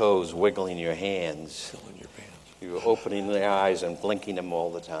wiggling your toes, wiggling your hands. You were opening their eyes and blinking them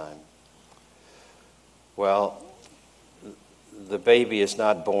all the time. Well, the baby is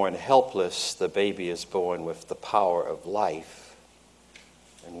not born helpless. The baby is born with the power of life.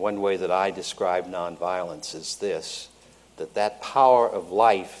 And one way that I describe nonviolence is this, that power of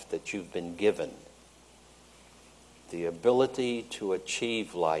life that you've been given, the ability to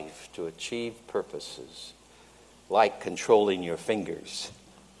achieve life, to achieve purposes, like controlling your fingers,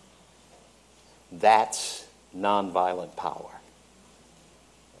 that's nonviolent power.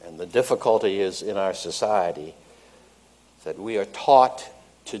 And the difficulty is in our society that we are taught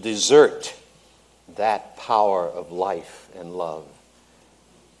to desert that power of life and love,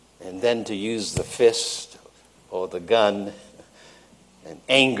 and then to use the fist or the gun and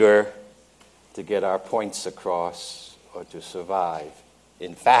anger to get our points across or to survive.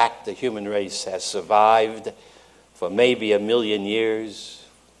 In fact, the human race has survived for maybe 1 million years,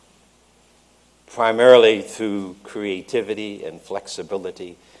 primarily through creativity and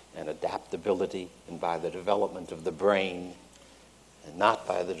flexibility and adaptability, and by the development of the brain, and not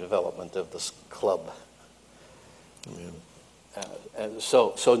by the development of the club. Amen.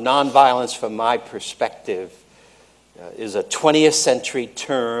 So nonviolence, from my perspective, is a 20th century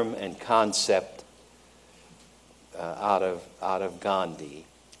term and concept out of Gandhi.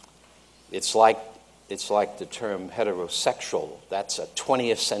 It's like the term heterosexual. That's a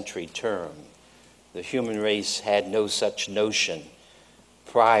 20th century term. The human race had no such notion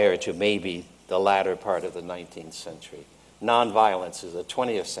prior to maybe the latter part of the 19th century. Nonviolence is a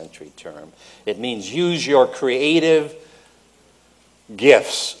 20th century term. It means use your creative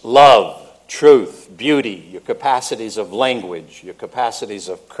gifts, love, truth, beauty, your capacities of language, your capacities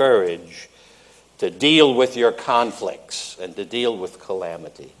of courage to deal with your conflicts and to deal with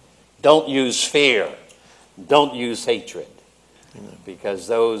calamity. Don't use fear. Don't use hatred, because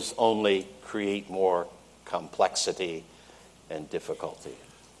those only create more complexity and difficulty.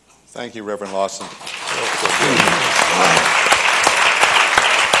 Thank you, Reverend Lawson.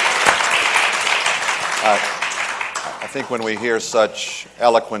 I think when we hear such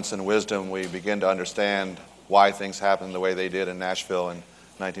eloquence and wisdom, we begin to understand why things happened the way they did in Nashville in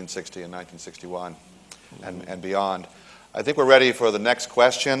 1960 and 1961 and beyond. I think we're ready for the next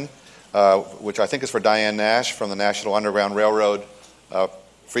question, which I think is for Diane Nash from the National Underground Railroad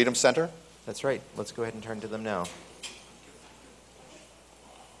Freedom Center. That's right. Let's go ahead and turn to them now.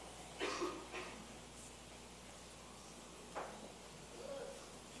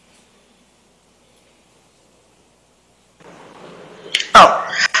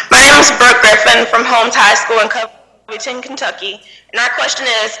 My name is Brooke Griffin from Holmes High School in Covington, Kentucky, and our question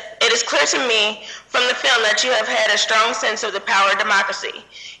is, it is clear to me from the film that you have had a strong sense of the power of democracy.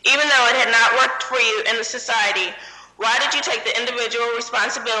 Even though it had not worked for you in the society, why did you take the individual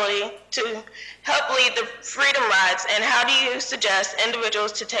responsibility to help lead the freedom rides, and how do you suggest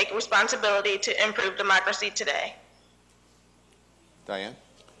individuals to take responsibility to improve democracy today? Diane?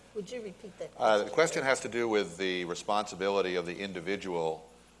 Would you repeat that question? The question has to do with the responsibility of the individual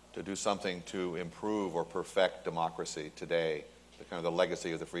to do something to improve or perfect democracy today, the kind of the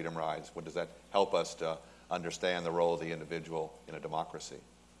legacy of the freedom rides. What does that help us to understand the role of the individual in a democracy?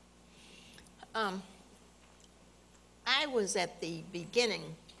 I was at the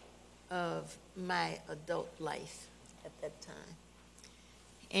beginning of my adult life at that time,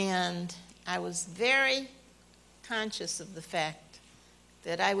 and I was very conscious of the fact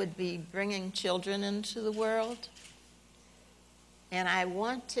that I would be bringing children into the world, and I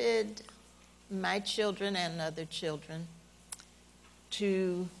wanted my children and other children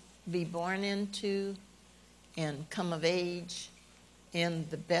to be born into and come of age in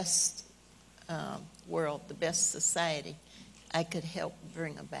the best world, the best society I could help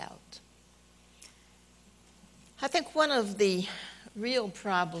bring about. I think one of the real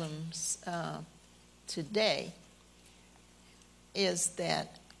problems today is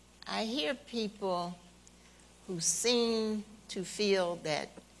that I hear people who seem to feel that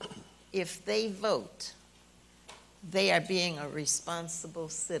if they vote, they are being a responsible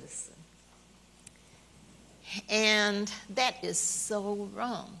citizen. And that is so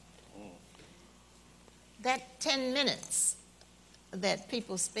wrong. That 10 minutes that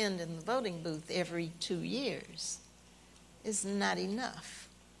people spend in the voting booth every 2 years is not enough.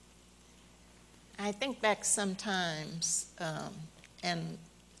 I think back sometimes and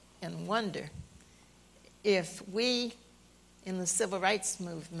wonder if we in the civil rights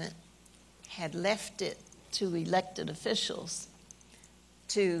movement had left it to elected officials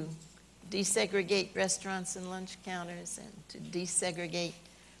to desegregate restaurants and lunch counters and to desegregate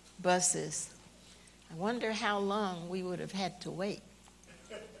buses, I wonder how long we would have had to wait.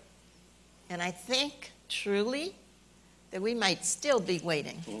 And I think truly that we might still be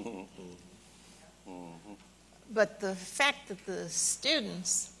waiting. But the fact that the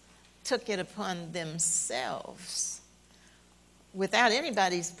students took it upon themselves without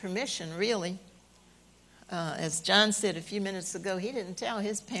anybody's permission, really, as John said a few minutes ago, he didn't tell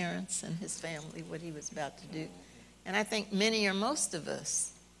his parents and his family what he was about to do. And I think many or most of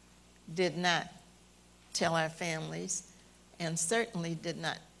us did not tell our families and certainly did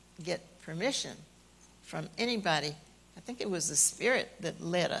not get permission from anybody. I think it was the Spirit that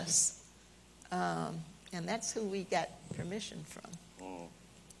led us. And that's who we got permission from.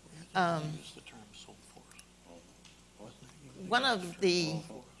 One of the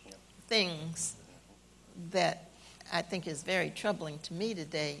things that I think is very troubling to me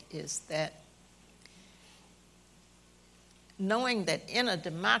today is that knowing that in a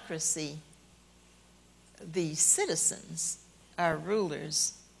democracy, the citizens are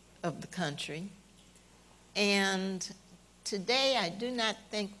rulers of the country, and today I do not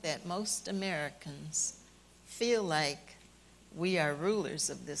think that most Americans feel like we are rulers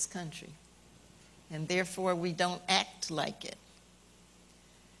of this country. and therefore we don't act like it.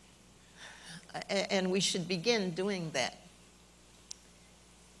 And we should begin doing that.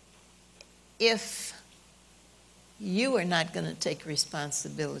 If you are not going to take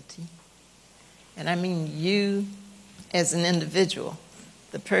responsibility, and I mean you as an individual,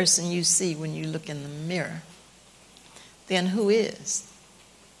 the person you see when you look in the mirror, then who is?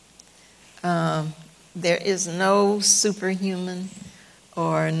 There is no superhuman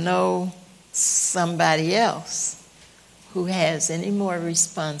or no somebody else who has any more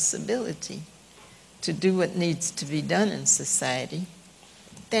responsibility to do what needs to be done in society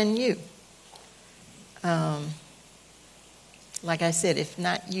than you. Like I said, if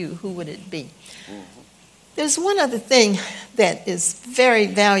not you, who would it be? There's one other thing that is very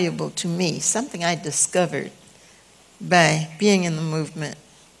valuable to me, something I discovered by being in the movement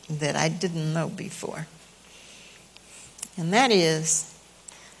that I didn't know before. And that is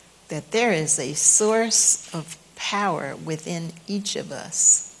that there is a source of power within each of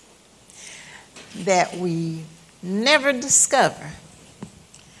us that we never discover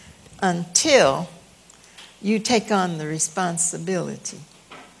until you take on the responsibility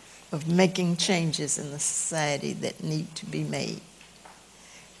of making changes in the society that need to be made.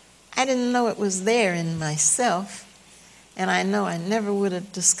 I didn't know it was there in myself, and I know I never would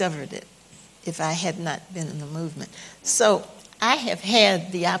have discovered it if I had not been in the movement. So I have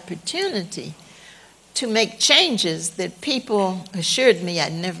had the opportunity to make changes that people assured me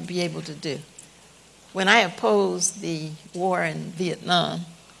I'd never be able to do. When I opposed the war in Vietnam,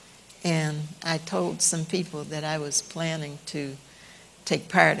 and I told some people that I was planning to take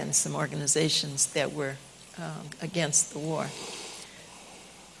part in some organizations that were against the war,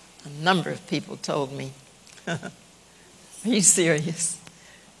 a number of people told me, "Are you serious?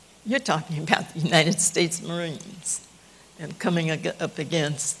 You're talking about the United States Marines and coming up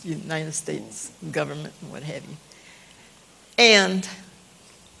against the United States government and what have you." And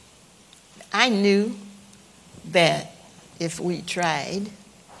I knew that if we tried,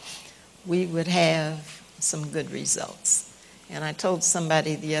 we would have some good results. And I told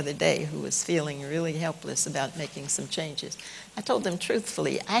somebody the other day who was feeling really helpless about making some changes, I told them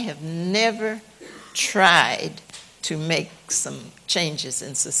truthfully, I have never tried to make some changes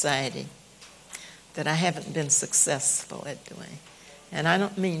in society that I haven't been successful at doing. And I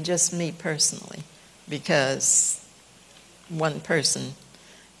don't mean just me personally, because one person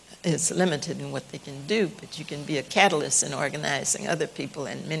is limited in what they can do, but you can be a catalyst in organizing other people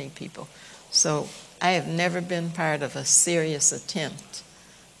and many people. So I have never been part of a serious attempt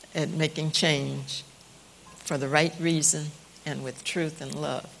at making change for the right reason and with truth and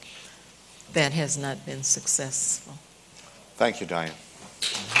love that has not been successful. Thank you, Diane.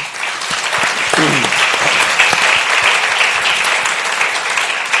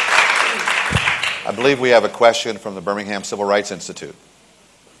 I believe we have a question from the Birmingham Civil Rights Institute.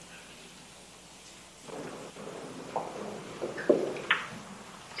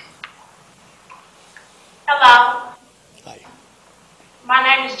 Hello. Hi. My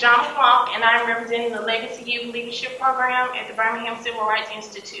name is John Funk, and I'm representing the Legacy Youth Leadership Program at the Birmingham Civil Rights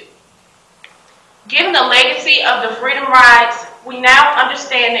Institute. Given the legacy of the Freedom Rides, we now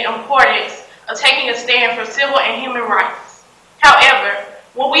understand the importance of taking a stand for civil and human rights. However,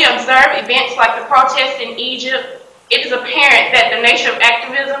 when we observe events like the protests in Egypt, it is apparent that the nature of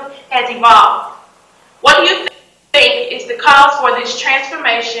activism has evolved. What do you think is the cause for this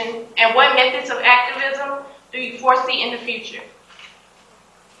transformation, and what methods of activism do you foresee in the future?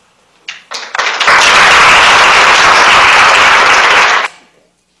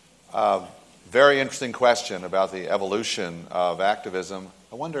 Very interesting question about the evolution of activism.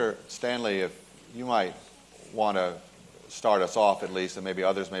 I wonder, Stanley, if you might want to start us off at least, and maybe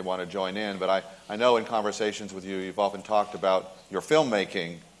others may want to join in, but I know in conversations with you, you've often talked about your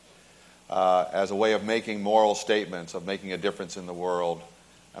filmmaking as a way of making moral statements, of making a difference in the world.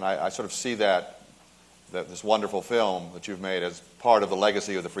 And I sort of see that this wonderful film that you've made as part of the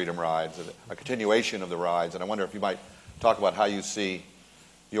legacy of the Freedom Rides, a continuation of the rides. And I wonder if you might talk about how you see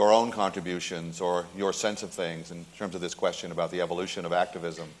your own contributions or your sense of things in terms of this question about the evolution of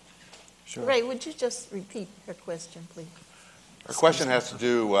activism. Sure. Ray, would you just repeat her question, please? Her question has to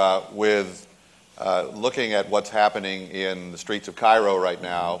do with looking at what's happening in the streets of Cairo right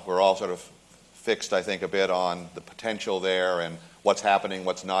now. We're all sort of fixed, I think, a bit on the potential there and what's happening,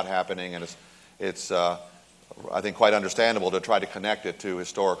 what's not happening, and it's I think, quite understandable to try to connect it to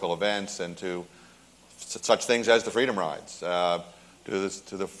historical events and to such things as the Freedom Rides,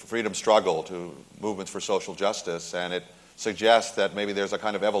 to the freedom struggle, to movements for social justice, and it suggests that maybe there's a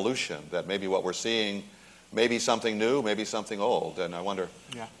kind of evolution, that maybe what we're seeing may be something new, maybe something old, and I wonder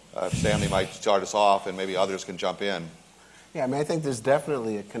Stanley might start us off, and maybe others can jump in. Yeah, I mean, I think there's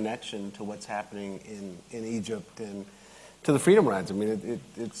definitely a connection to what's happening in Egypt and to the freedom rides. I mean,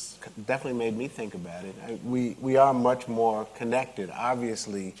 it's definitely made me think about it. We are much more connected,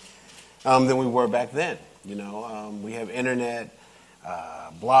 obviously, than we were back then. You know, we have internet,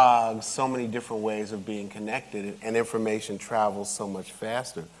 blogs, so many different ways of being connected, and information travels so much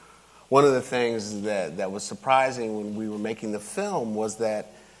faster. One of the things that was surprising when we were making the film was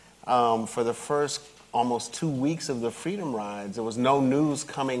that for the first almost 2 weeks of the freedom rides, there was no news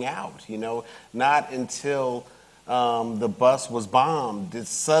coming out. You know, not until the bus was bombed did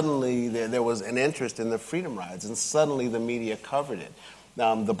suddenly there was an interest in the freedom rides, and suddenly the media covered it.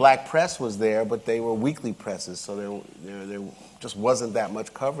 The black press was there, but they were weekly presses, so there just wasn't that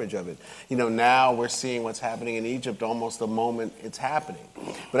much coverage of it. You know, now we're seeing what's happening in Egypt almost the moment it's happening.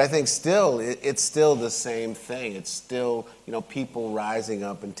 But I think still, it's still the same thing. It's still, you know, people rising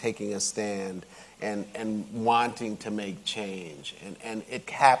up and taking a stand and wanting to make change. And it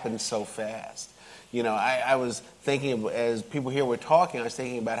happened so fast. You know, I was thinking, as people here were talking, I was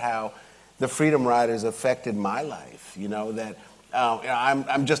thinking about how the Freedom Riders affected my life, you know, that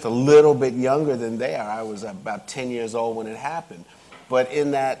I'm just a little bit younger than they are. I was about 10 years old when it happened. But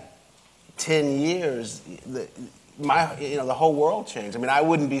in that 10 years, the whole world changed. I mean, I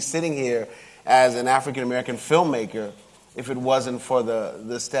wouldn't be sitting here as an African-American filmmaker if it wasn't for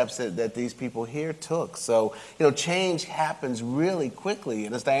the steps that these people here took. So, you know, change happens really quickly.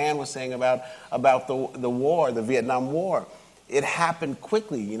 And as Diane was saying about the war, the Vietnam War, it happened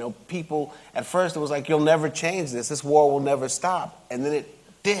quickly. You know, people, at first it was like, you'll never change this. This war will never stop. And then it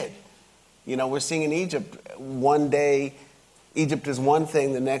did. You know, we're seeing in Egypt, one day Egypt is one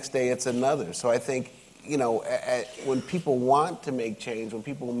thing, the next day it's another. So I think, you know, when people want to make change, when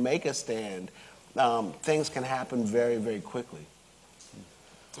people make a stand, things can happen very, very quickly.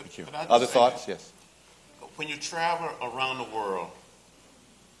 Thank you. Other thoughts? Yes. When you travel around the world,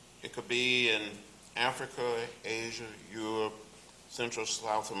 it could be in Africa, Asia, Europe, Central,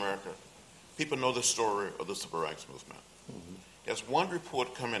 South America, people know the story of the civil rights movement. Mm-hmm. There's one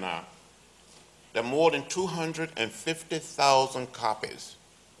report coming out that more than 250,000 copies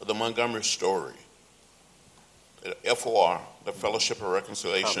of the Montgomery story, the FOR, the Fellowship of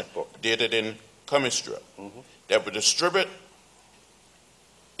Reconciliation, did it in comic strip, that were distributed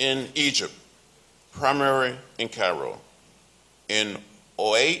in Egypt, primarily in Cairo, in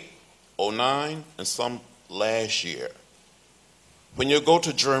 08, 09, and some last year. When you go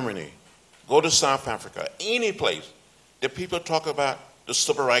to Germany, go to South Africa, any place that people talk about the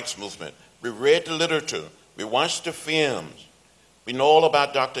civil rights movement, we read the literature, we watched the films, we know all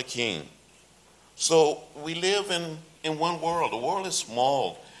about Dr. King. So we live in one world. The world is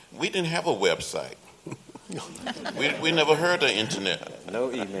small. We didn't have a website. we never heard of the internet. No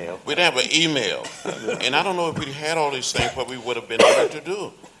email. We didn't have an email. And I don't know if we had all these things, what we would have been able to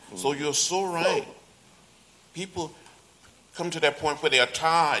do. So you're so right. People come to that point where they are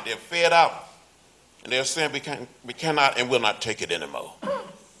tired, they're fed up, and they're saying we cannot and will not take it anymore.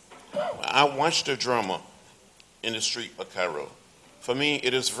 I watched the drama in the street of Cairo. For me,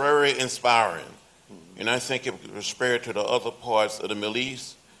 it is very inspiring. And I think it was spread to the other parts of the Middle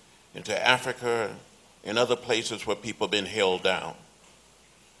East, into Africa, and other places where people have been held down.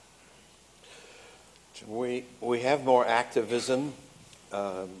 We have more activism,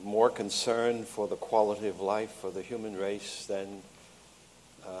 more concern for the quality of life for the human race than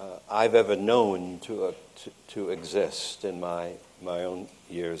I've ever known to exist in my own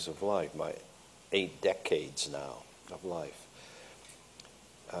years of life, my 8 decades now of life.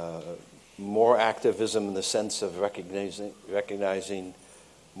 More activism in the sense of recognizing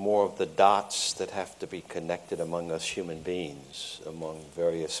more of the dots that have to be connected among us human beings, among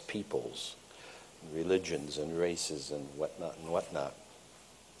various peoples, religions and races and whatnot.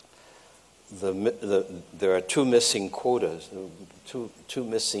 There are two missing quotas, two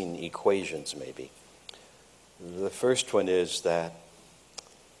missing equations maybe. The first one is that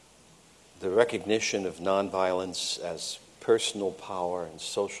the recognition of nonviolence as personal power and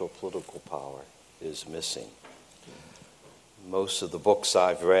social political power is missing. Most of the books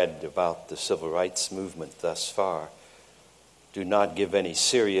I've read about the civil rights movement thus far do not give any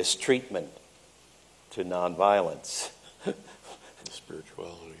serious treatment to nonviolence.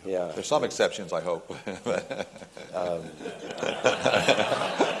 Spirituality. Yeah. There's some exceptions, I hope.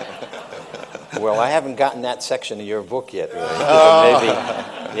 Well, I haven't gotten that section of your book yet, really. Maybe,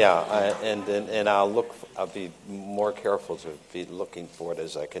 yeah, and I'll be more careful to be looking for it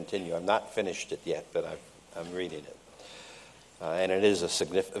as I continue. I'm not finished it yet, but I'm reading it. And it is a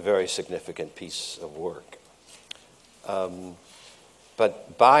very significant piece of work. But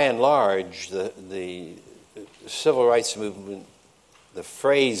But by and large, the civil rights movement, the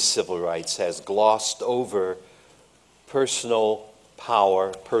phrase civil rights, has glossed over personal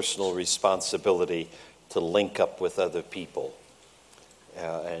power, personal responsibility to link up with other people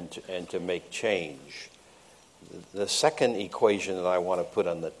and to make change. The second equation that I want to put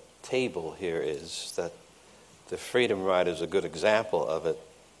on the table here is that the Freedom Rider is a good example of it.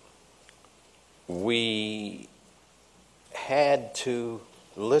 We had to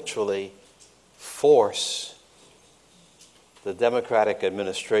literally force the Democratic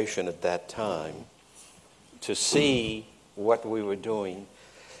administration at that time to see what we were doing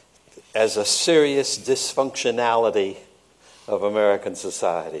as a serious dysfunctionality of American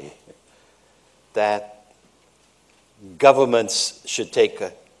society, that governments should take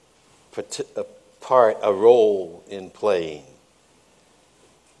a role in playing.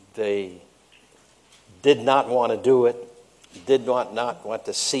 They did not want to do it, did not want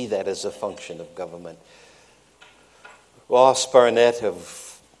to see that as a function of government. Ross Barnett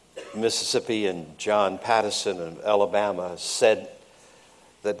of Mississippi and John Patterson of Alabama said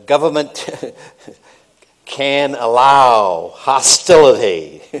that government can allow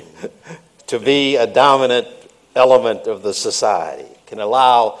hostility to be a dominant element of the society, can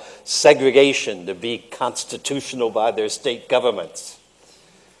allow segregation to be constitutional by their state governments.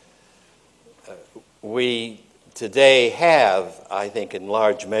 We today have, I think, in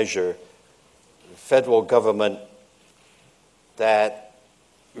large measure, federal government that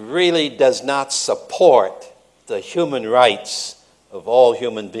really does not support the human rights of all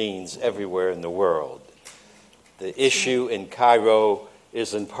human beings everywhere in the world. The issue in Cairo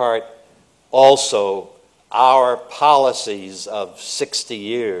is in part also our policies of 60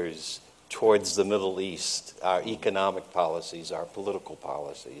 years towards the Middle East, our economic policies, our political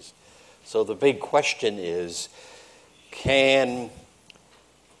policies. So the big question is, can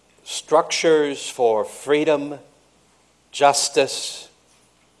structures for freedom, justice,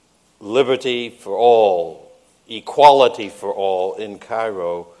 liberty for all, equality for all in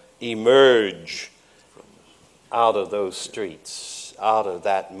Cairo emerge out of those streets, out of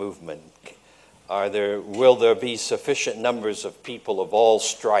that movement? Will there be sufficient numbers of people of all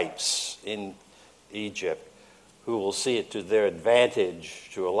stripes in Egypt who will see it to their advantage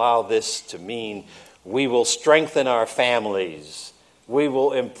to allow this to mean we will strengthen our families, we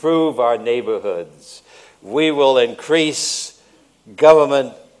will improve our neighborhoods, we will increase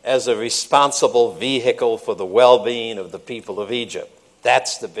government as a responsible vehicle for the well-being of the people of Egypt?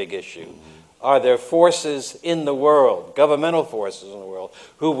 That's the big issue. Are there forces in the world, governmental forces in the world,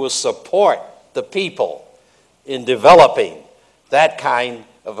 who will support the people in developing that kind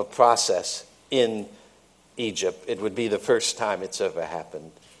of a process in Egypt? It would be the first time it's ever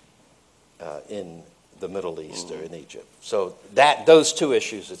happened in the Middle East or in Egypt. So those two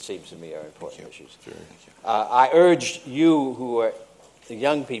issues, it seems to me, are important issues. I urge you who are the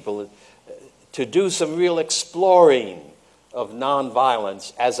young people to do some real exploring of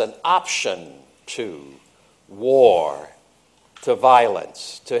nonviolence as an option to war, to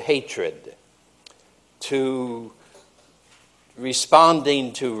violence, to hatred, to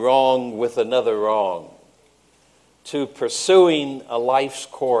responding to wrong with another wrong, to pursuing a life's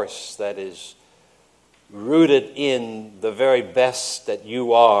course that is rooted in the very best that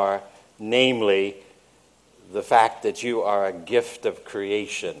you are, namely the fact that you are a gift of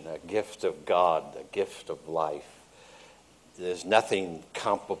creation, a gift of God, a gift of life. There's nothing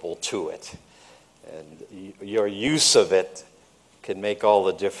comparable to it. And your use of it can make all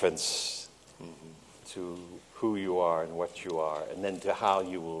the difference to who you are and what you are, and then to how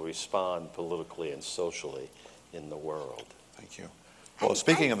you will respond politically and socially in the world. Thank you. Well,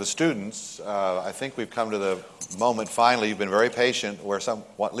 speaking of the students, I think we've come to the moment finally. You've been very patient where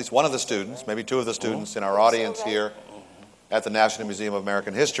at least one of the students, maybe two of the students in our audience here at the National Museum of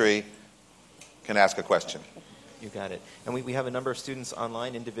American History can ask a question. You got it. And we have a number of students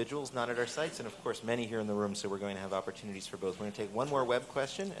online, individuals, not at our sites, and of course many here in the room, so we're going to have opportunities for both. We're going to take one more web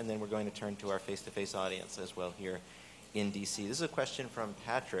question, and then we're going to turn to our face-to-face audience as well here in D.C. This is a question from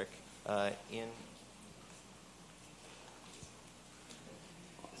Patrick in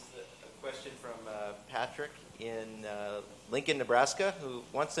Lincoln, Nebraska, who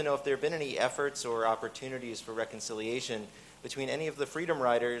wants to know if there have been any efforts or opportunities for reconciliation between any of the Freedom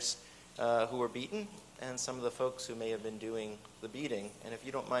Riders who were beaten and some of the folks who may have been doing the beating. And if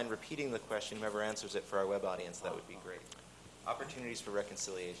you don't mind repeating the question, whoever answers it for our web audience, that would be great. Opportunities for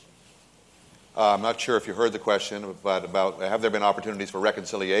reconciliation. I'm not sure if you heard the question, but about have there been opportunities for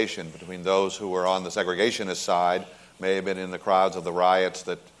reconciliation between those who were on the segregationist side, may have been in the crowds of the riots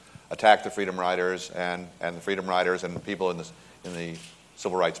that attacked the Freedom Riders and the Freedom Riders and people in the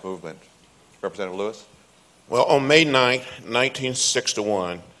civil rights movement. Representative Lewis? Well, on May 9th,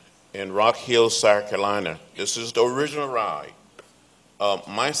 1961, in Rock Hill, South Carolina, this is the original ride.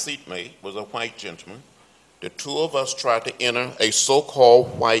 My seatmate was a white gentleman. The two of us tried to enter a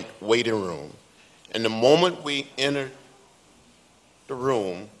so-called white waiting room. And the moment we entered the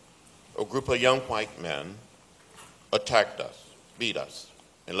room, a group of young white men attacked us, beat us,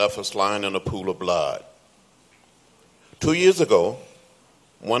 and left us lying in a pool of blood. 2 years ago,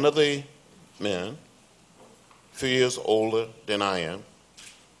 one of the men, a few years older than I am,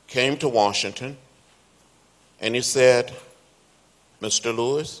 came to Washington, and he said, "Mr.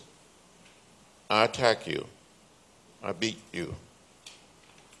 Lewis, I attacked you. I beat you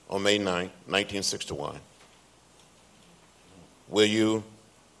on May 9, 1961. Will you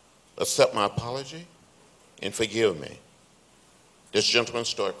accept my apology and forgive me?" This gentleman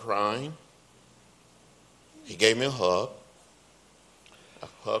started crying. He gave me a hug. I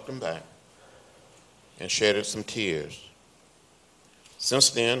hugged him back and shedded some tears.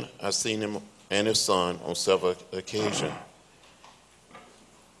 Since then, I've seen him and his son on several occasions.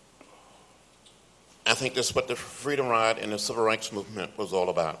 I think that's what the Freedom Ride and the Civil Rights Movement was all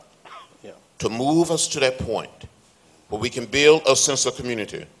about. Yeah. To move us to that point where we can build a sense of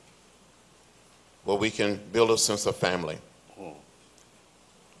community, where we can build a sense of family.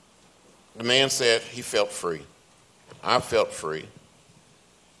 The man said he felt free. I felt free.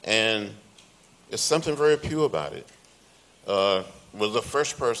 And there's something very pure about it. Was the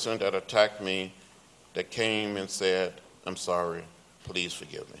first person that attacked me that came and said, "I'm sorry, please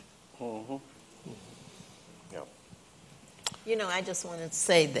forgive me." Mm-hmm. Yeah. You know, I just wanted to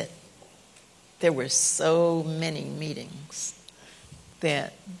say that there were so many meetings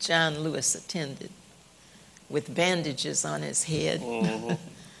that John Lewis attended with bandages on his head. Mm-hmm.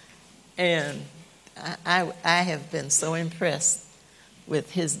 And I have been so impressed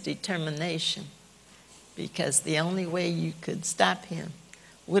with his determination, because the only way you could stop him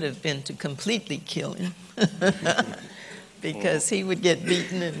would have been to completely kill him, because he would get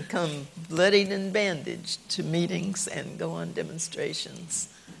beaten and come bloodied and bandaged to meetings and go on demonstrations.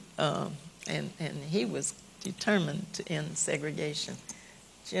 And he was determined to end segregation.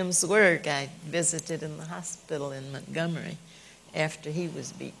 Jim Zwerg I visited in the hospital in Montgomery after he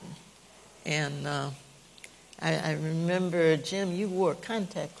was beaten. And I remember, Jim, you wore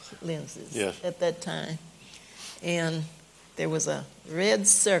contact lenses at that time. And there was a red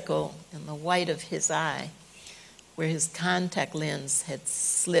circle in the white of his eye where his contact lens had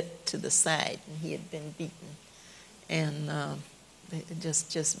slipped to the side, and he had been beaten. And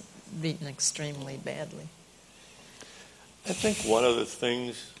just beaten extremely badly. I think one of the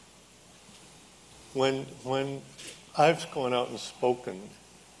things, when I've gone out and spoken,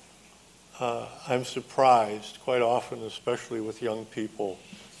 I'm surprised quite often, especially with young people.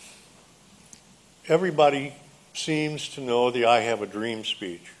 Everybody seems to know the "I have a dream"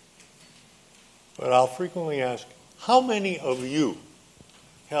 speech. But I'll frequently ask, how many of you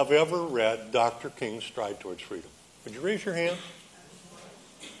have ever read Dr. King's Stride Towards Freedom? Would you raise your hand?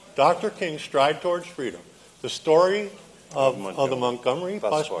 Dr. King's Stride Towards Freedom, the story of the Montgomery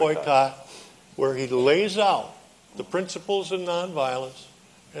bus boycott, where he lays out the principles of nonviolence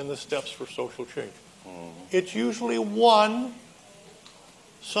and the steps for social change. Mm-hmm. It's usually one,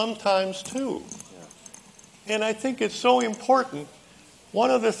 sometimes two. Yeah. And I think it's so important. One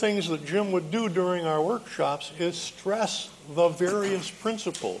of the things that Jim would do during our workshops is stress the various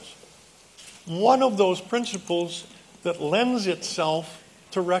principles. One of those principles that lends itself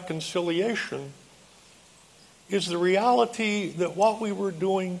to reconciliation is the reality that what we were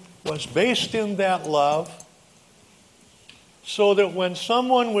doing was based in that love, so that when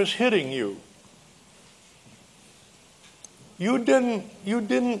someone was hitting you, you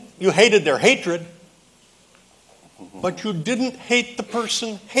hated their hatred, but you didn't hate the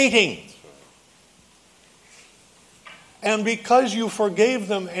person hating. And because you forgave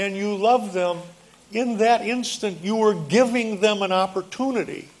them and you loved them, in that instant you were giving them an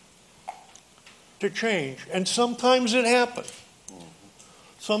opportunity to change. And sometimes it happened.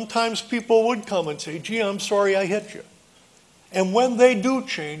 Sometimes people would come and say, "Gee, I'm sorry I hit you." And when they do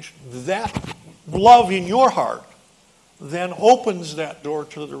change, that love in your heart then opens that door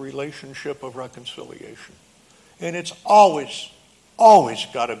to the relationship of reconciliation. And it's always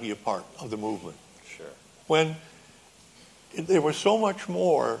got to be a part of the movement. Sure. When there was so much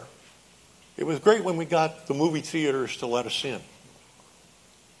more, it was great when we got the movie theaters to let us in.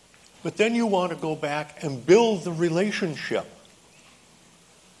 But then you want to go back and build the relationship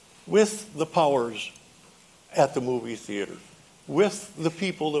with the powers at the movie theater, with the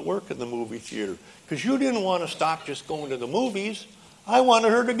people that work in the movie theater. Because you didn't want to stop just going to the movies. I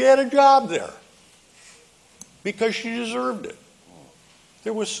wanted her to get a job there because she deserved it.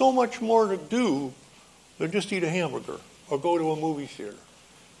 There was so much more to do than just eat a hamburger or go to a movie theater.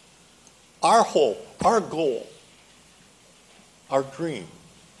 Our hope, our goal, our dream,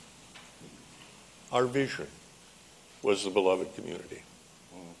 our vision was the beloved community.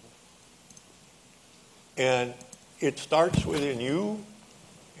 And it starts within you,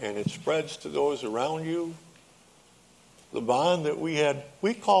 and it spreads to those around you. The bond that we had,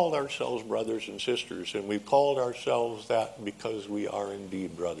 we called ourselves brothers and sisters, and we called ourselves that because we are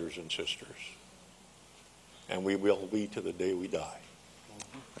indeed brothers and sisters. And we will be to the day we die.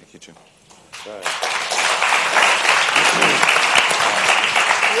 Thank you, Jim.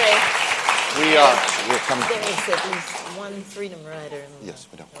 We're coming. There is at least one freedom rider. Yes,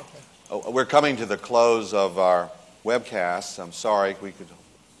 we don't. Okay. We're coming to the close of our webcast. I'm sorry, we could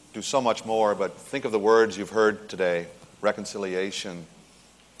do so much more, but think of the words you've heard today: reconciliation,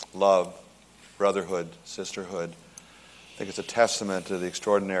 love, brotherhood, sisterhood. I think it's a testament to the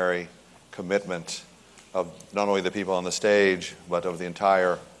extraordinary commitment of not only the people on the stage, but of the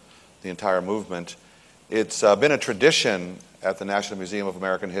entire movement. It's been a tradition at the National Museum of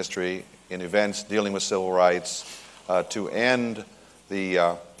American History in events dealing with civil rights to end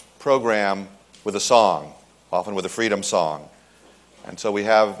the program with a song, often with a freedom song. And so we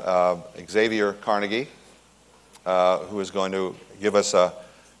have Xavier Carnegie, who is going to give us a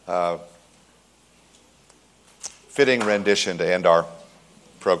fitting rendition to end our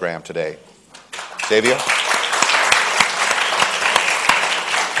program today. Xavier?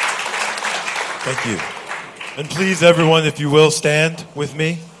 Thank you. And please, everyone, if you will, stand with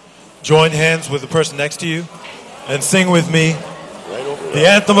me. Join hands with the person next to you and sing with me the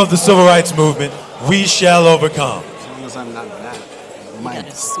anthem of the Civil Rights Movement, We Shall Overcome. As long as I'm not that. You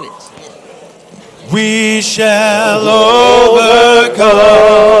gotta switch. We shall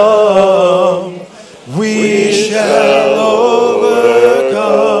overcome. We shall overcome.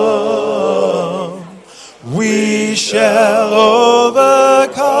 We shall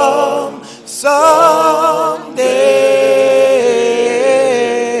overcome someday.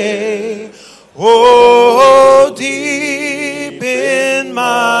 Oh, deep in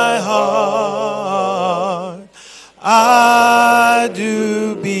my heart, I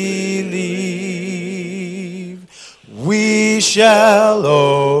do believe we shall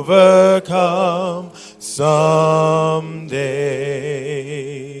overcome someday.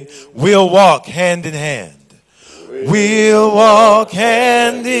 We'll walk hand in hand. We'll walk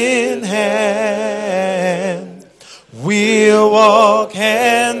hand in hand. We'll walk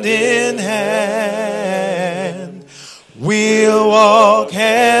hand in hand. We'll walk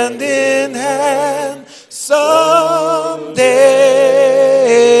hand in hand someday.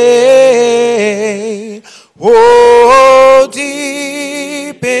 Oh,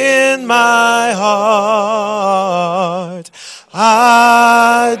 deep in my heart,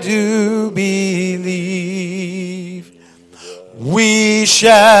 I do believe we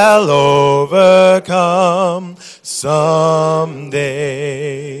shall overcome someday.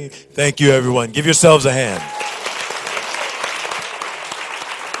 Thank you, everyone. Give yourselves a hand.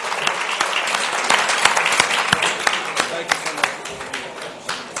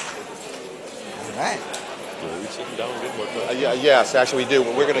 Yes, actually we do.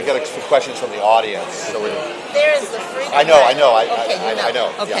 We're going to get some questions from the audience. So There is the freedom. I know. Okay, I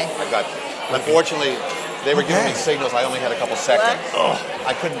know. Okay. Yeah, I've got. Unfortunately, they were giving me signals. I only had a couple seconds.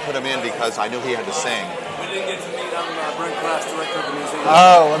 I couldn't put him in because I knew he had to sing. We didn't get to meet. I'm Brent Class, director of the museum.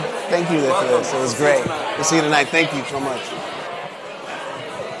 Oh, well, thank you for this. It was great. We'll see you tonight. Thank you so much.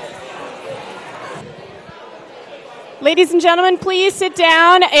 Ladies and gentlemen, please sit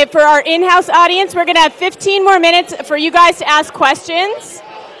down. For our in-house audience, we're going to have 15 more minutes for you guys to ask questions.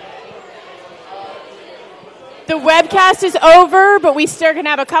 The webcast is over, but we still going to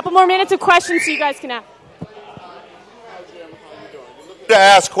have a couple more minutes of questions so you guys can ask. To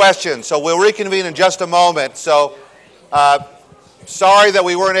ask questions, so we'll reconvene in just a moment. So, sorry that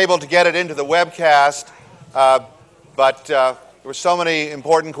we weren't able to get it into the webcast, but there were so many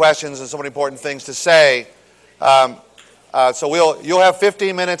important questions and so many important things to say. So you'll have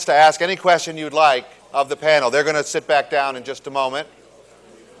 15 minutes to ask any question you'd like of the panel. They're going to sit back down in just a moment.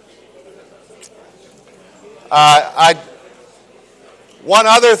 One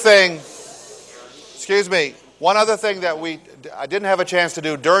other thing that I didn't have a chance to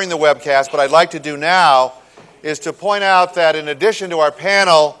do during the webcast, but I'd like to do now, is to point out that in addition to our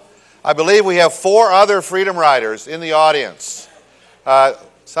panel, I believe we have 4 other Freedom Riders in the audience.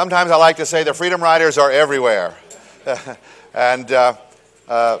 Sometimes I like to say the Freedom Riders are everywhere. And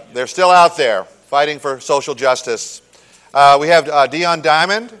they're still out there fighting for social justice. We have Dion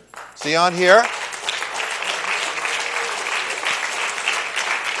Diamond. Is Dion here?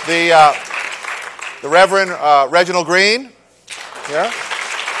 The Reverend Reginald Green here.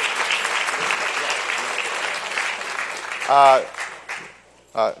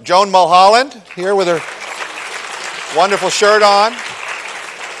 Joan Mulholland here with her wonderful shirt on.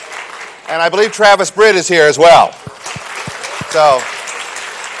 And I believe Travis Britt is here as well. So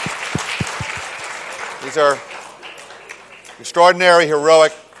these are extraordinary,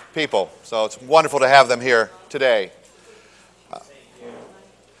 heroic people. So it's wonderful to have them here today.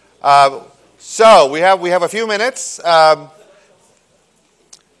 So we have a few minutes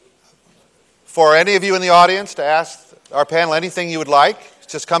for any of you in the audience to ask our panel anything you would like.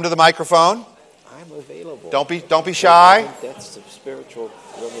 Just come to the microphone. I'm available. Don't be shy. I think that's the spiritual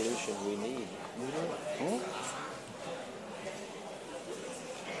revolution we need.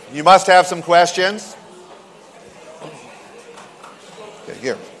 You must have some questions. Okay,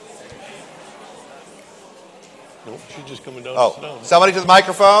 here. No, she's just coming down. Oh, somebody to the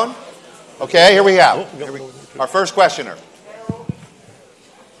microphone. Okay, here we have our first questioner.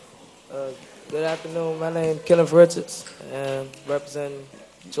 Good afternoon. My name is Kenneth Richards, and representing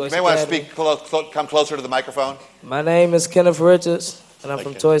Choice You may want to Academy. speak, come closer to the microphone. My name is Kenneth Richards, and I'm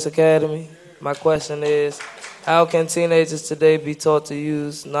from Choice Academy. My question is, how can teenagers today be taught to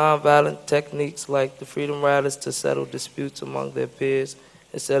use nonviolent techniques like the Freedom Riders to settle disputes among their peers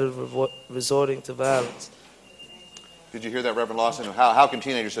instead of resorting to violence? Did you hear that, Reverend Lawson? How can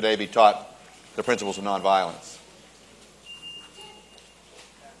teenagers today be taught the principles of nonviolence?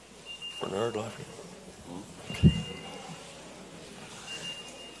 Bernard laughing.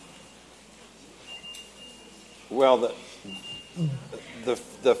 Well,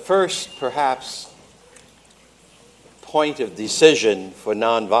 the first, perhaps, point of decision for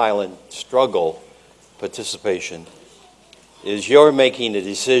nonviolent struggle participation is you're making a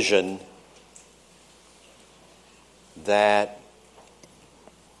decision that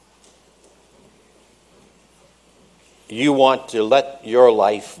you want to let your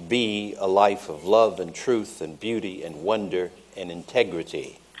life be a life of love and truth and beauty and wonder and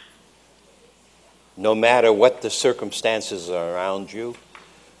integrity. No matter what the circumstances are around you,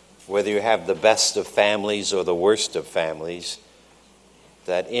 whether you have the best of families or the worst of families,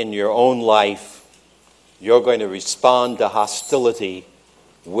 that in your own life you're going to respond to hostility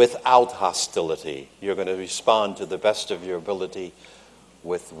without hostility. You're going to respond to the best of your ability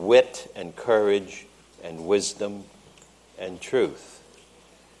with wit and courage and wisdom and truth.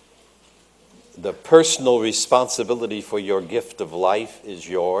 The personal responsibility for your gift of life is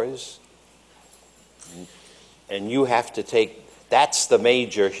yours, and you have to take, that's the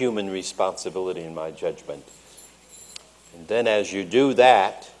major human responsibility in my judgment. And then as you do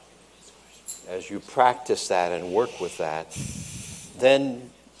that, as you practice that and work with that, then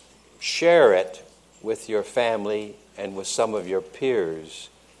share it with your family and with some of your peers,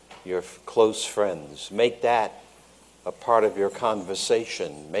 your close friends. Make that a part of your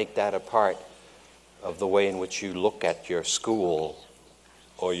conversation. Make that a part of the way in which you look at your school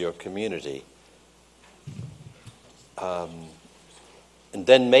or your community. And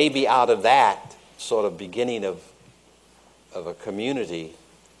then maybe out of that sort of beginning of a community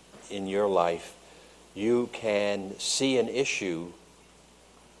in your life, you can see an issue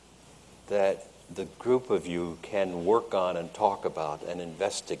that the group of you can work on and talk about and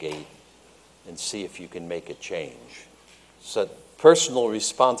investigate and see if you can make a change. So personal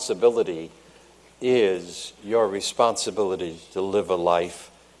responsibility is your responsibility to live a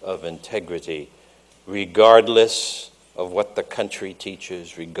life of integrity, regardless of what the country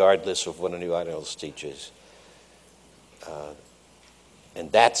teaches, regardless of what anyone else teaches. And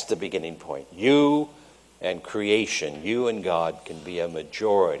that's the beginning point. You and creation, you and God can be a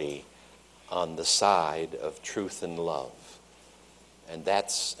majority on the side of truth and love. And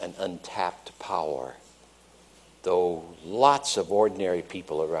that's an untapped power, though lots of ordinary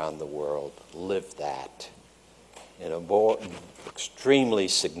people around the world live that in a more extremely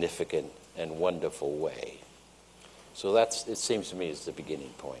significant and wonderful way. So that's, it seems to me, is the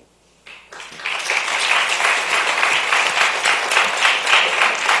beginning point.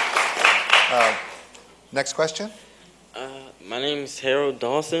 Next question. My name is Harold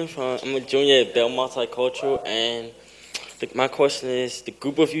Dawson. I'm a junior at Bell Multicultural, and my question is, the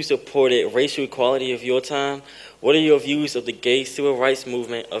group of you supported racial equality of your time. What are your views of the gay civil rights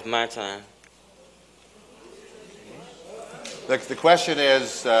movement of my time? The question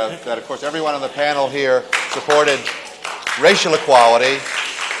is that, of course, everyone on the panel here supported racial equality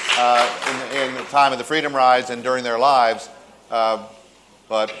in the time of the Freedom Rides and during their lives.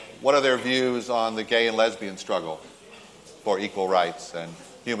 But what are their views on the gay and lesbian struggle? for equal rights and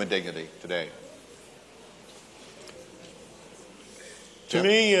human dignity today? To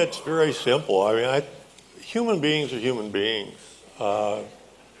me, it's very simple. I mean, human beings are human beings. Gay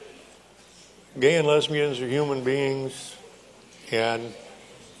and lesbians are human beings and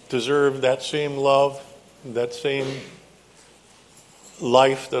deserve that same love, that same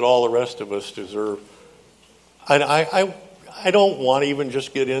life that all the rest of us deserve. And I don't want to even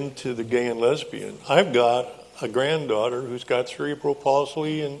just get into the gay and lesbian. I've got a granddaughter who's got cerebral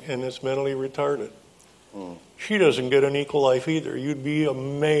palsy and is mentally retarded. She doesn't get an equal life either. You'd be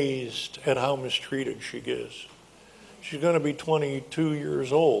amazed at how mistreated she is. She's going to be 22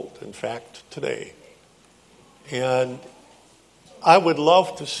 years old, in fact, today. And I would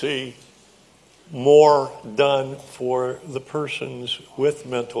love to see more done for the persons with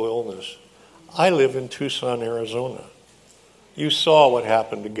mental illness. I live in Tucson, Arizona. You saw what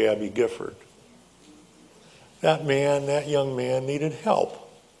happened to Gabby Gifford. That young man needed help,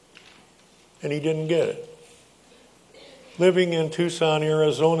 and he didn't get it. Living in Tucson,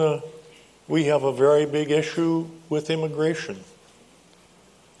 Arizona, we have a very big issue with immigration.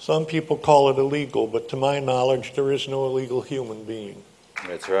 Some people call it illegal, but to my knowledge, there is no illegal human being.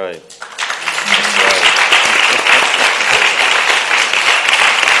 That's right.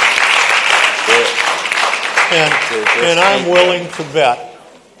 And I'm willing to bet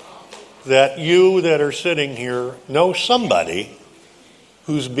that you that are sitting here know somebody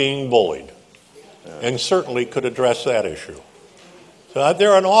who's being bullied and certainly could address that issue. So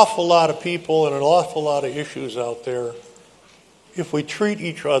there are an awful lot of people and an awful lot of issues out there. If we treat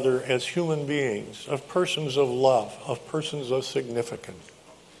each other as human beings, of persons of love, of persons of significance.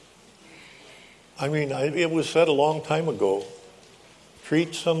 I mean, it was said a long time ago,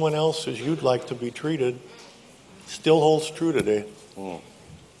 treat someone else as you'd like to be treated. Still holds true today.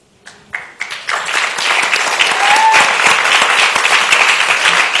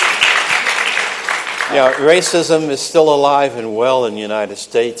 Yeah, racism is still alive and well in the United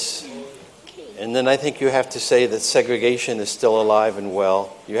States. And then I think you have to say that segregation is still alive and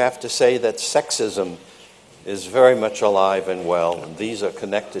well. You have to say that sexism is very much alive and well, and these are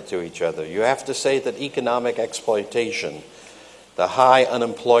connected to each other. You have to say that economic exploitation, the high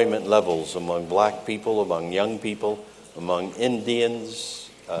unemployment levels among black people, among young people, among Indians,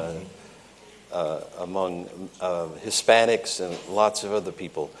 among Hispanics and lots of other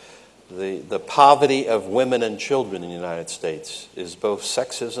people. The poverty of women and children in the United States is both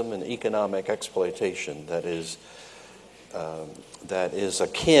sexism and economic exploitation that is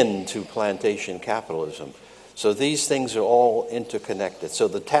akin to plantation capitalism. So these things are all interconnected. So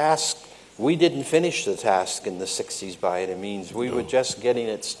the task, we didn't finish the task in the 60s by any means. We were just getting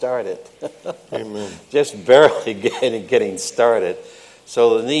it started. Amen. Just barely getting started.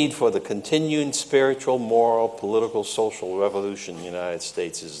 So the need for the continuing spiritual, moral, political, social revolution in the United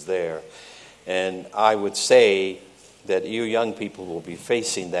States is there. And I would say that you young people will be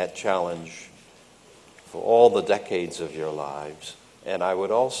facing that challenge for all the decades of your lives. And I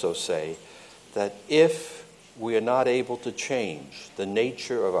would also say that if we are not able to change the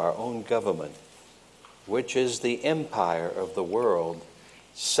nature of our own government, which is the empire of the world,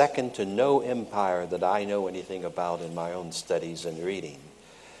 second to no empire that I know anything about in my own studies and reading,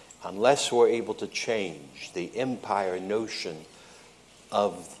 unless we're able to change the empire notion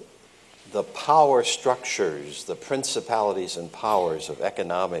of the power structures, the principalities and powers of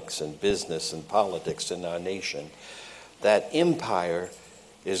economics and business and politics in our nation, that empire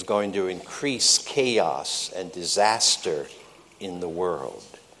is going to increase chaos and disaster in the world.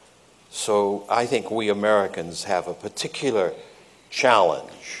 So I think we Americans have a particular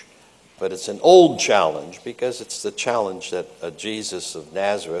challenge, but it's an old challenge because it's the challenge that Jesus of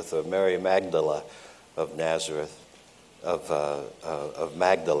Nazareth, or Mary Magdala of Nazareth, of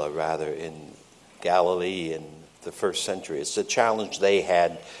Magdala rather, in Galilee in the first century. It's the challenge they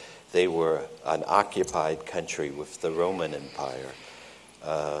had. They were an occupied country with the Roman Empire,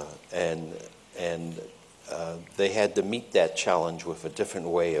 and they had to meet that challenge with a different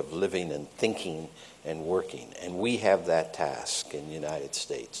way of living and thinking and working. And we have that task in the United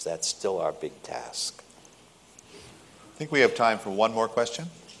States. That's still our big task. I think we have time for one more question.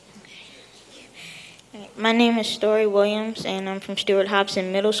 My name is Story Williams, and I'm from Stewart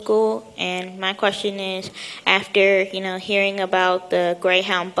Hobson Middle School. And my question is, after hearing about the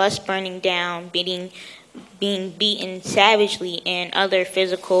Greyhound bus burning down, being beaten savagely, and other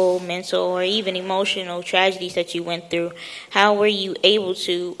physical, mental, or even emotional tragedies that you went through, how were you able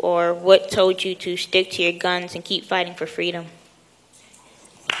to, or what told you to stick to your guns and keep fighting for freedom?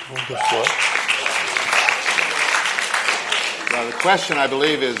 Now, the question, I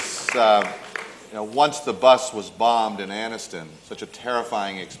believe, is once the bus was bombed in Anniston, such a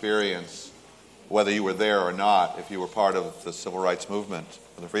terrifying experience, whether you were there or not, if you were part of the civil rights movement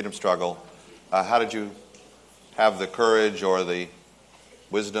or the freedom struggle, how did you have the courage or the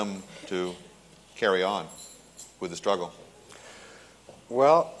wisdom to carry on with the struggle?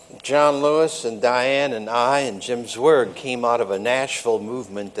 Well, John Lewis and Diane and I and Jim Zwerg came out of a Nashville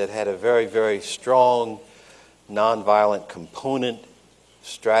movement that had a very, very strong nonviolent component,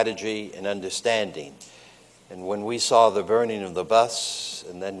 strategy, and understanding. And when we saw the burning of the bus,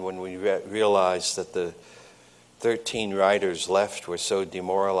 and then when we realized that the 13 riders left were so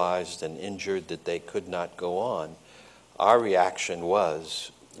demoralized and injured that they could not go on, our reaction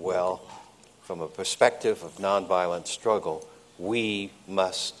was, well, from a perspective of nonviolent struggle, we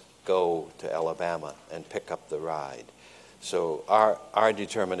must go to Alabama and pick up the ride. So our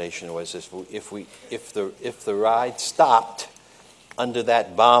determination was if the ride stopped under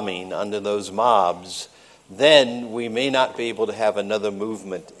that bombing, under those mobs, then we may not be able to have another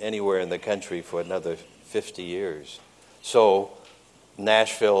movement anywhere in the country for another 50 years. So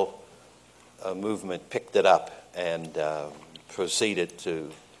Nashville movement picked it up and proceeded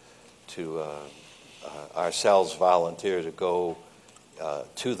to ourselves volunteer to go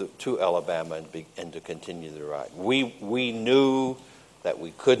to Alabama and to continue the ride. We knew that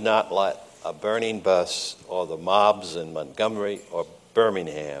we could not let a burning bus or the mobs in Montgomery or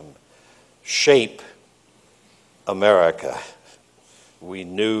Birmingham shape America. We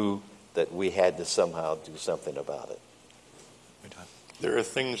knew that we had to somehow do something about it. There are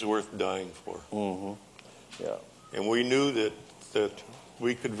things worth dying for. Mm-hmm. Yeah. And we knew that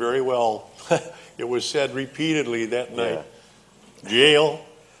we could very well, it was said repeatedly that night, jail,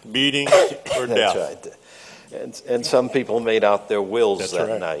 beating, or death. That's right. And some people made out their wills That's that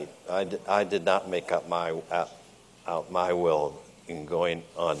right. night. I did not make up out my will in going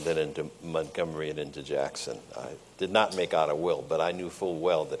on then into Montgomery and into Jackson. I did not make out a will, but I knew full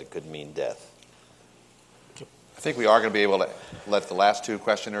well that it could mean death. I think we are going to be able to let the last two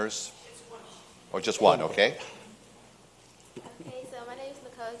questioners, or just one, okay? Hey, so my name is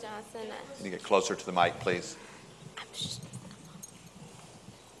Nicole Johnson. Can you get closer to the mic, please?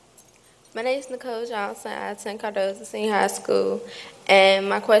 My name is Nicole Johnson. I attend Cardozo Senior High School. And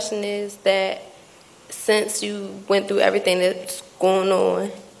my question is that since you went through everything that's going on,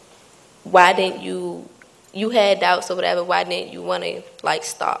 why didn't you had doubts or whatever, why didn't you want to,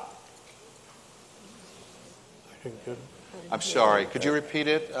 stop? I'm sorry. Could you repeat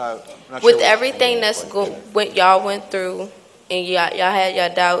it? With everything that's y'all went through, and y'all had your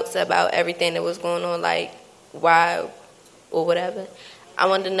doubts about everything that was going on, why or whatever, I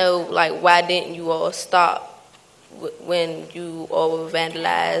wanted to know, why didn't you all stop when you all were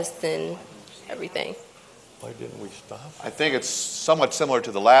vandalized and everything? Why didn't we stop? I think it's somewhat similar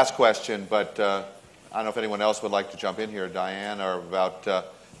to the last question, but I don't know if anyone else would like to jump in here, Diane, or about the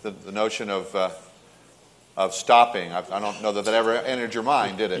notion of stopping. I don't know that ever entered your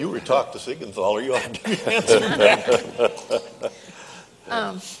mind, did it? You were talked to Siegenthaler. You ought to answer that.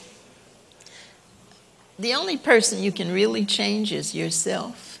 The only person you can really change is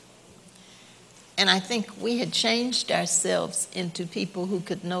yourself. And I think we had changed ourselves into people who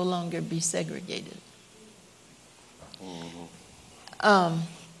could no longer be segregated.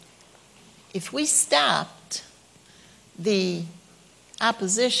 If we stopped, the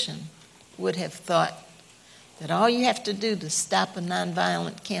opposition would have thought that all you have to do to stop a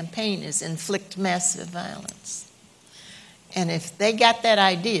nonviolent campaign is inflict massive violence. And if they got that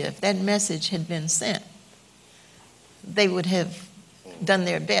idea, if that message had been sent, they would have done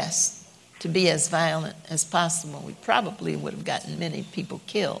their best to be as violent as possible. We probably would have gotten many people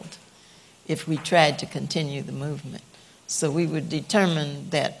killed if we tried to continue the movement. So we were determined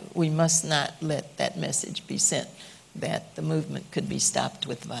that we must not let that message be sent, that the movement could be stopped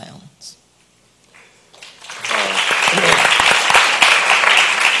with violence.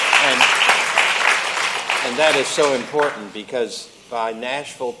 And that is so important because by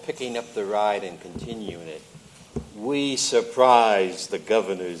Nashville picking up the ride and continuing it, we surprised the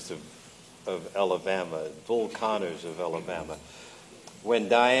governors of Alabama, Bull Connors of Alabama. When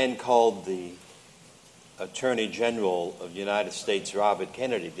Diane called the Attorney General of the United States, Robert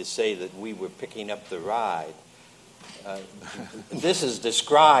Kennedy, to say that we were picking up the ride, this is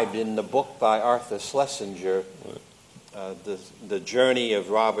described in the book by Arthur Schlesinger, The Journey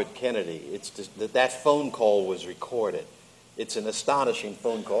of Robert Kennedy. That phone call was recorded. It's an astonishing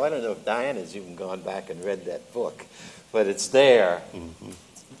phone call. I don't know if Diane has even gone back and read that book, but it's there.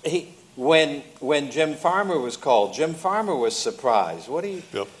 Mm-hmm. When Jim Farmer was called, Jim Farmer was surprised.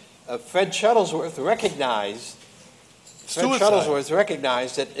 Fred Shuttlesworth recognized Fred Shuttlesworth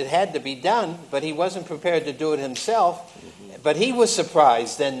recognized that it had to be done, but he wasn't prepared to do it himself. But he was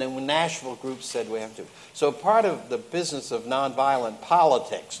surprised then when Nashville groups said we have to. So part of the business of nonviolent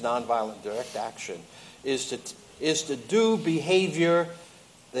politics, nonviolent direct action, is to do behavior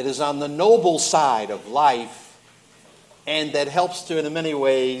that is on the noble side of life and that helps to, in many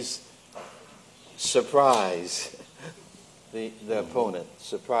ways, surprise the opponent,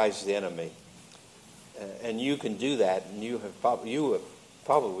 surprise the enemy. And you can do that, and you have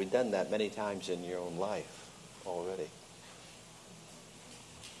probably done that many times in your own life already.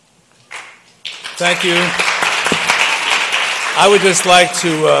 Thank you. I would just like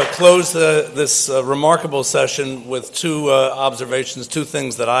to close this remarkable session with two observations, two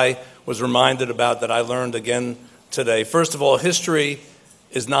things that I was reminded about that I learned again today. First of all, history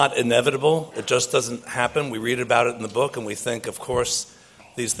is not inevitable. It just doesn't happen. We read about it in the book and we think, of course,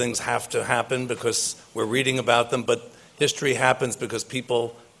 these things have to happen because we're reading about them, but history happens because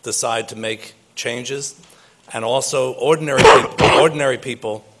people decide to make changes. And also, ordinary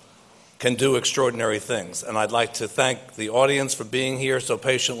people can do extraordinary things. And I'd like to thank the audience for being here so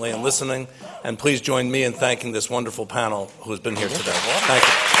patiently and listening. And please join me in thanking this wonderful panel who's been here today. Thank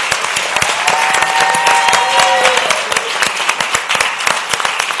you.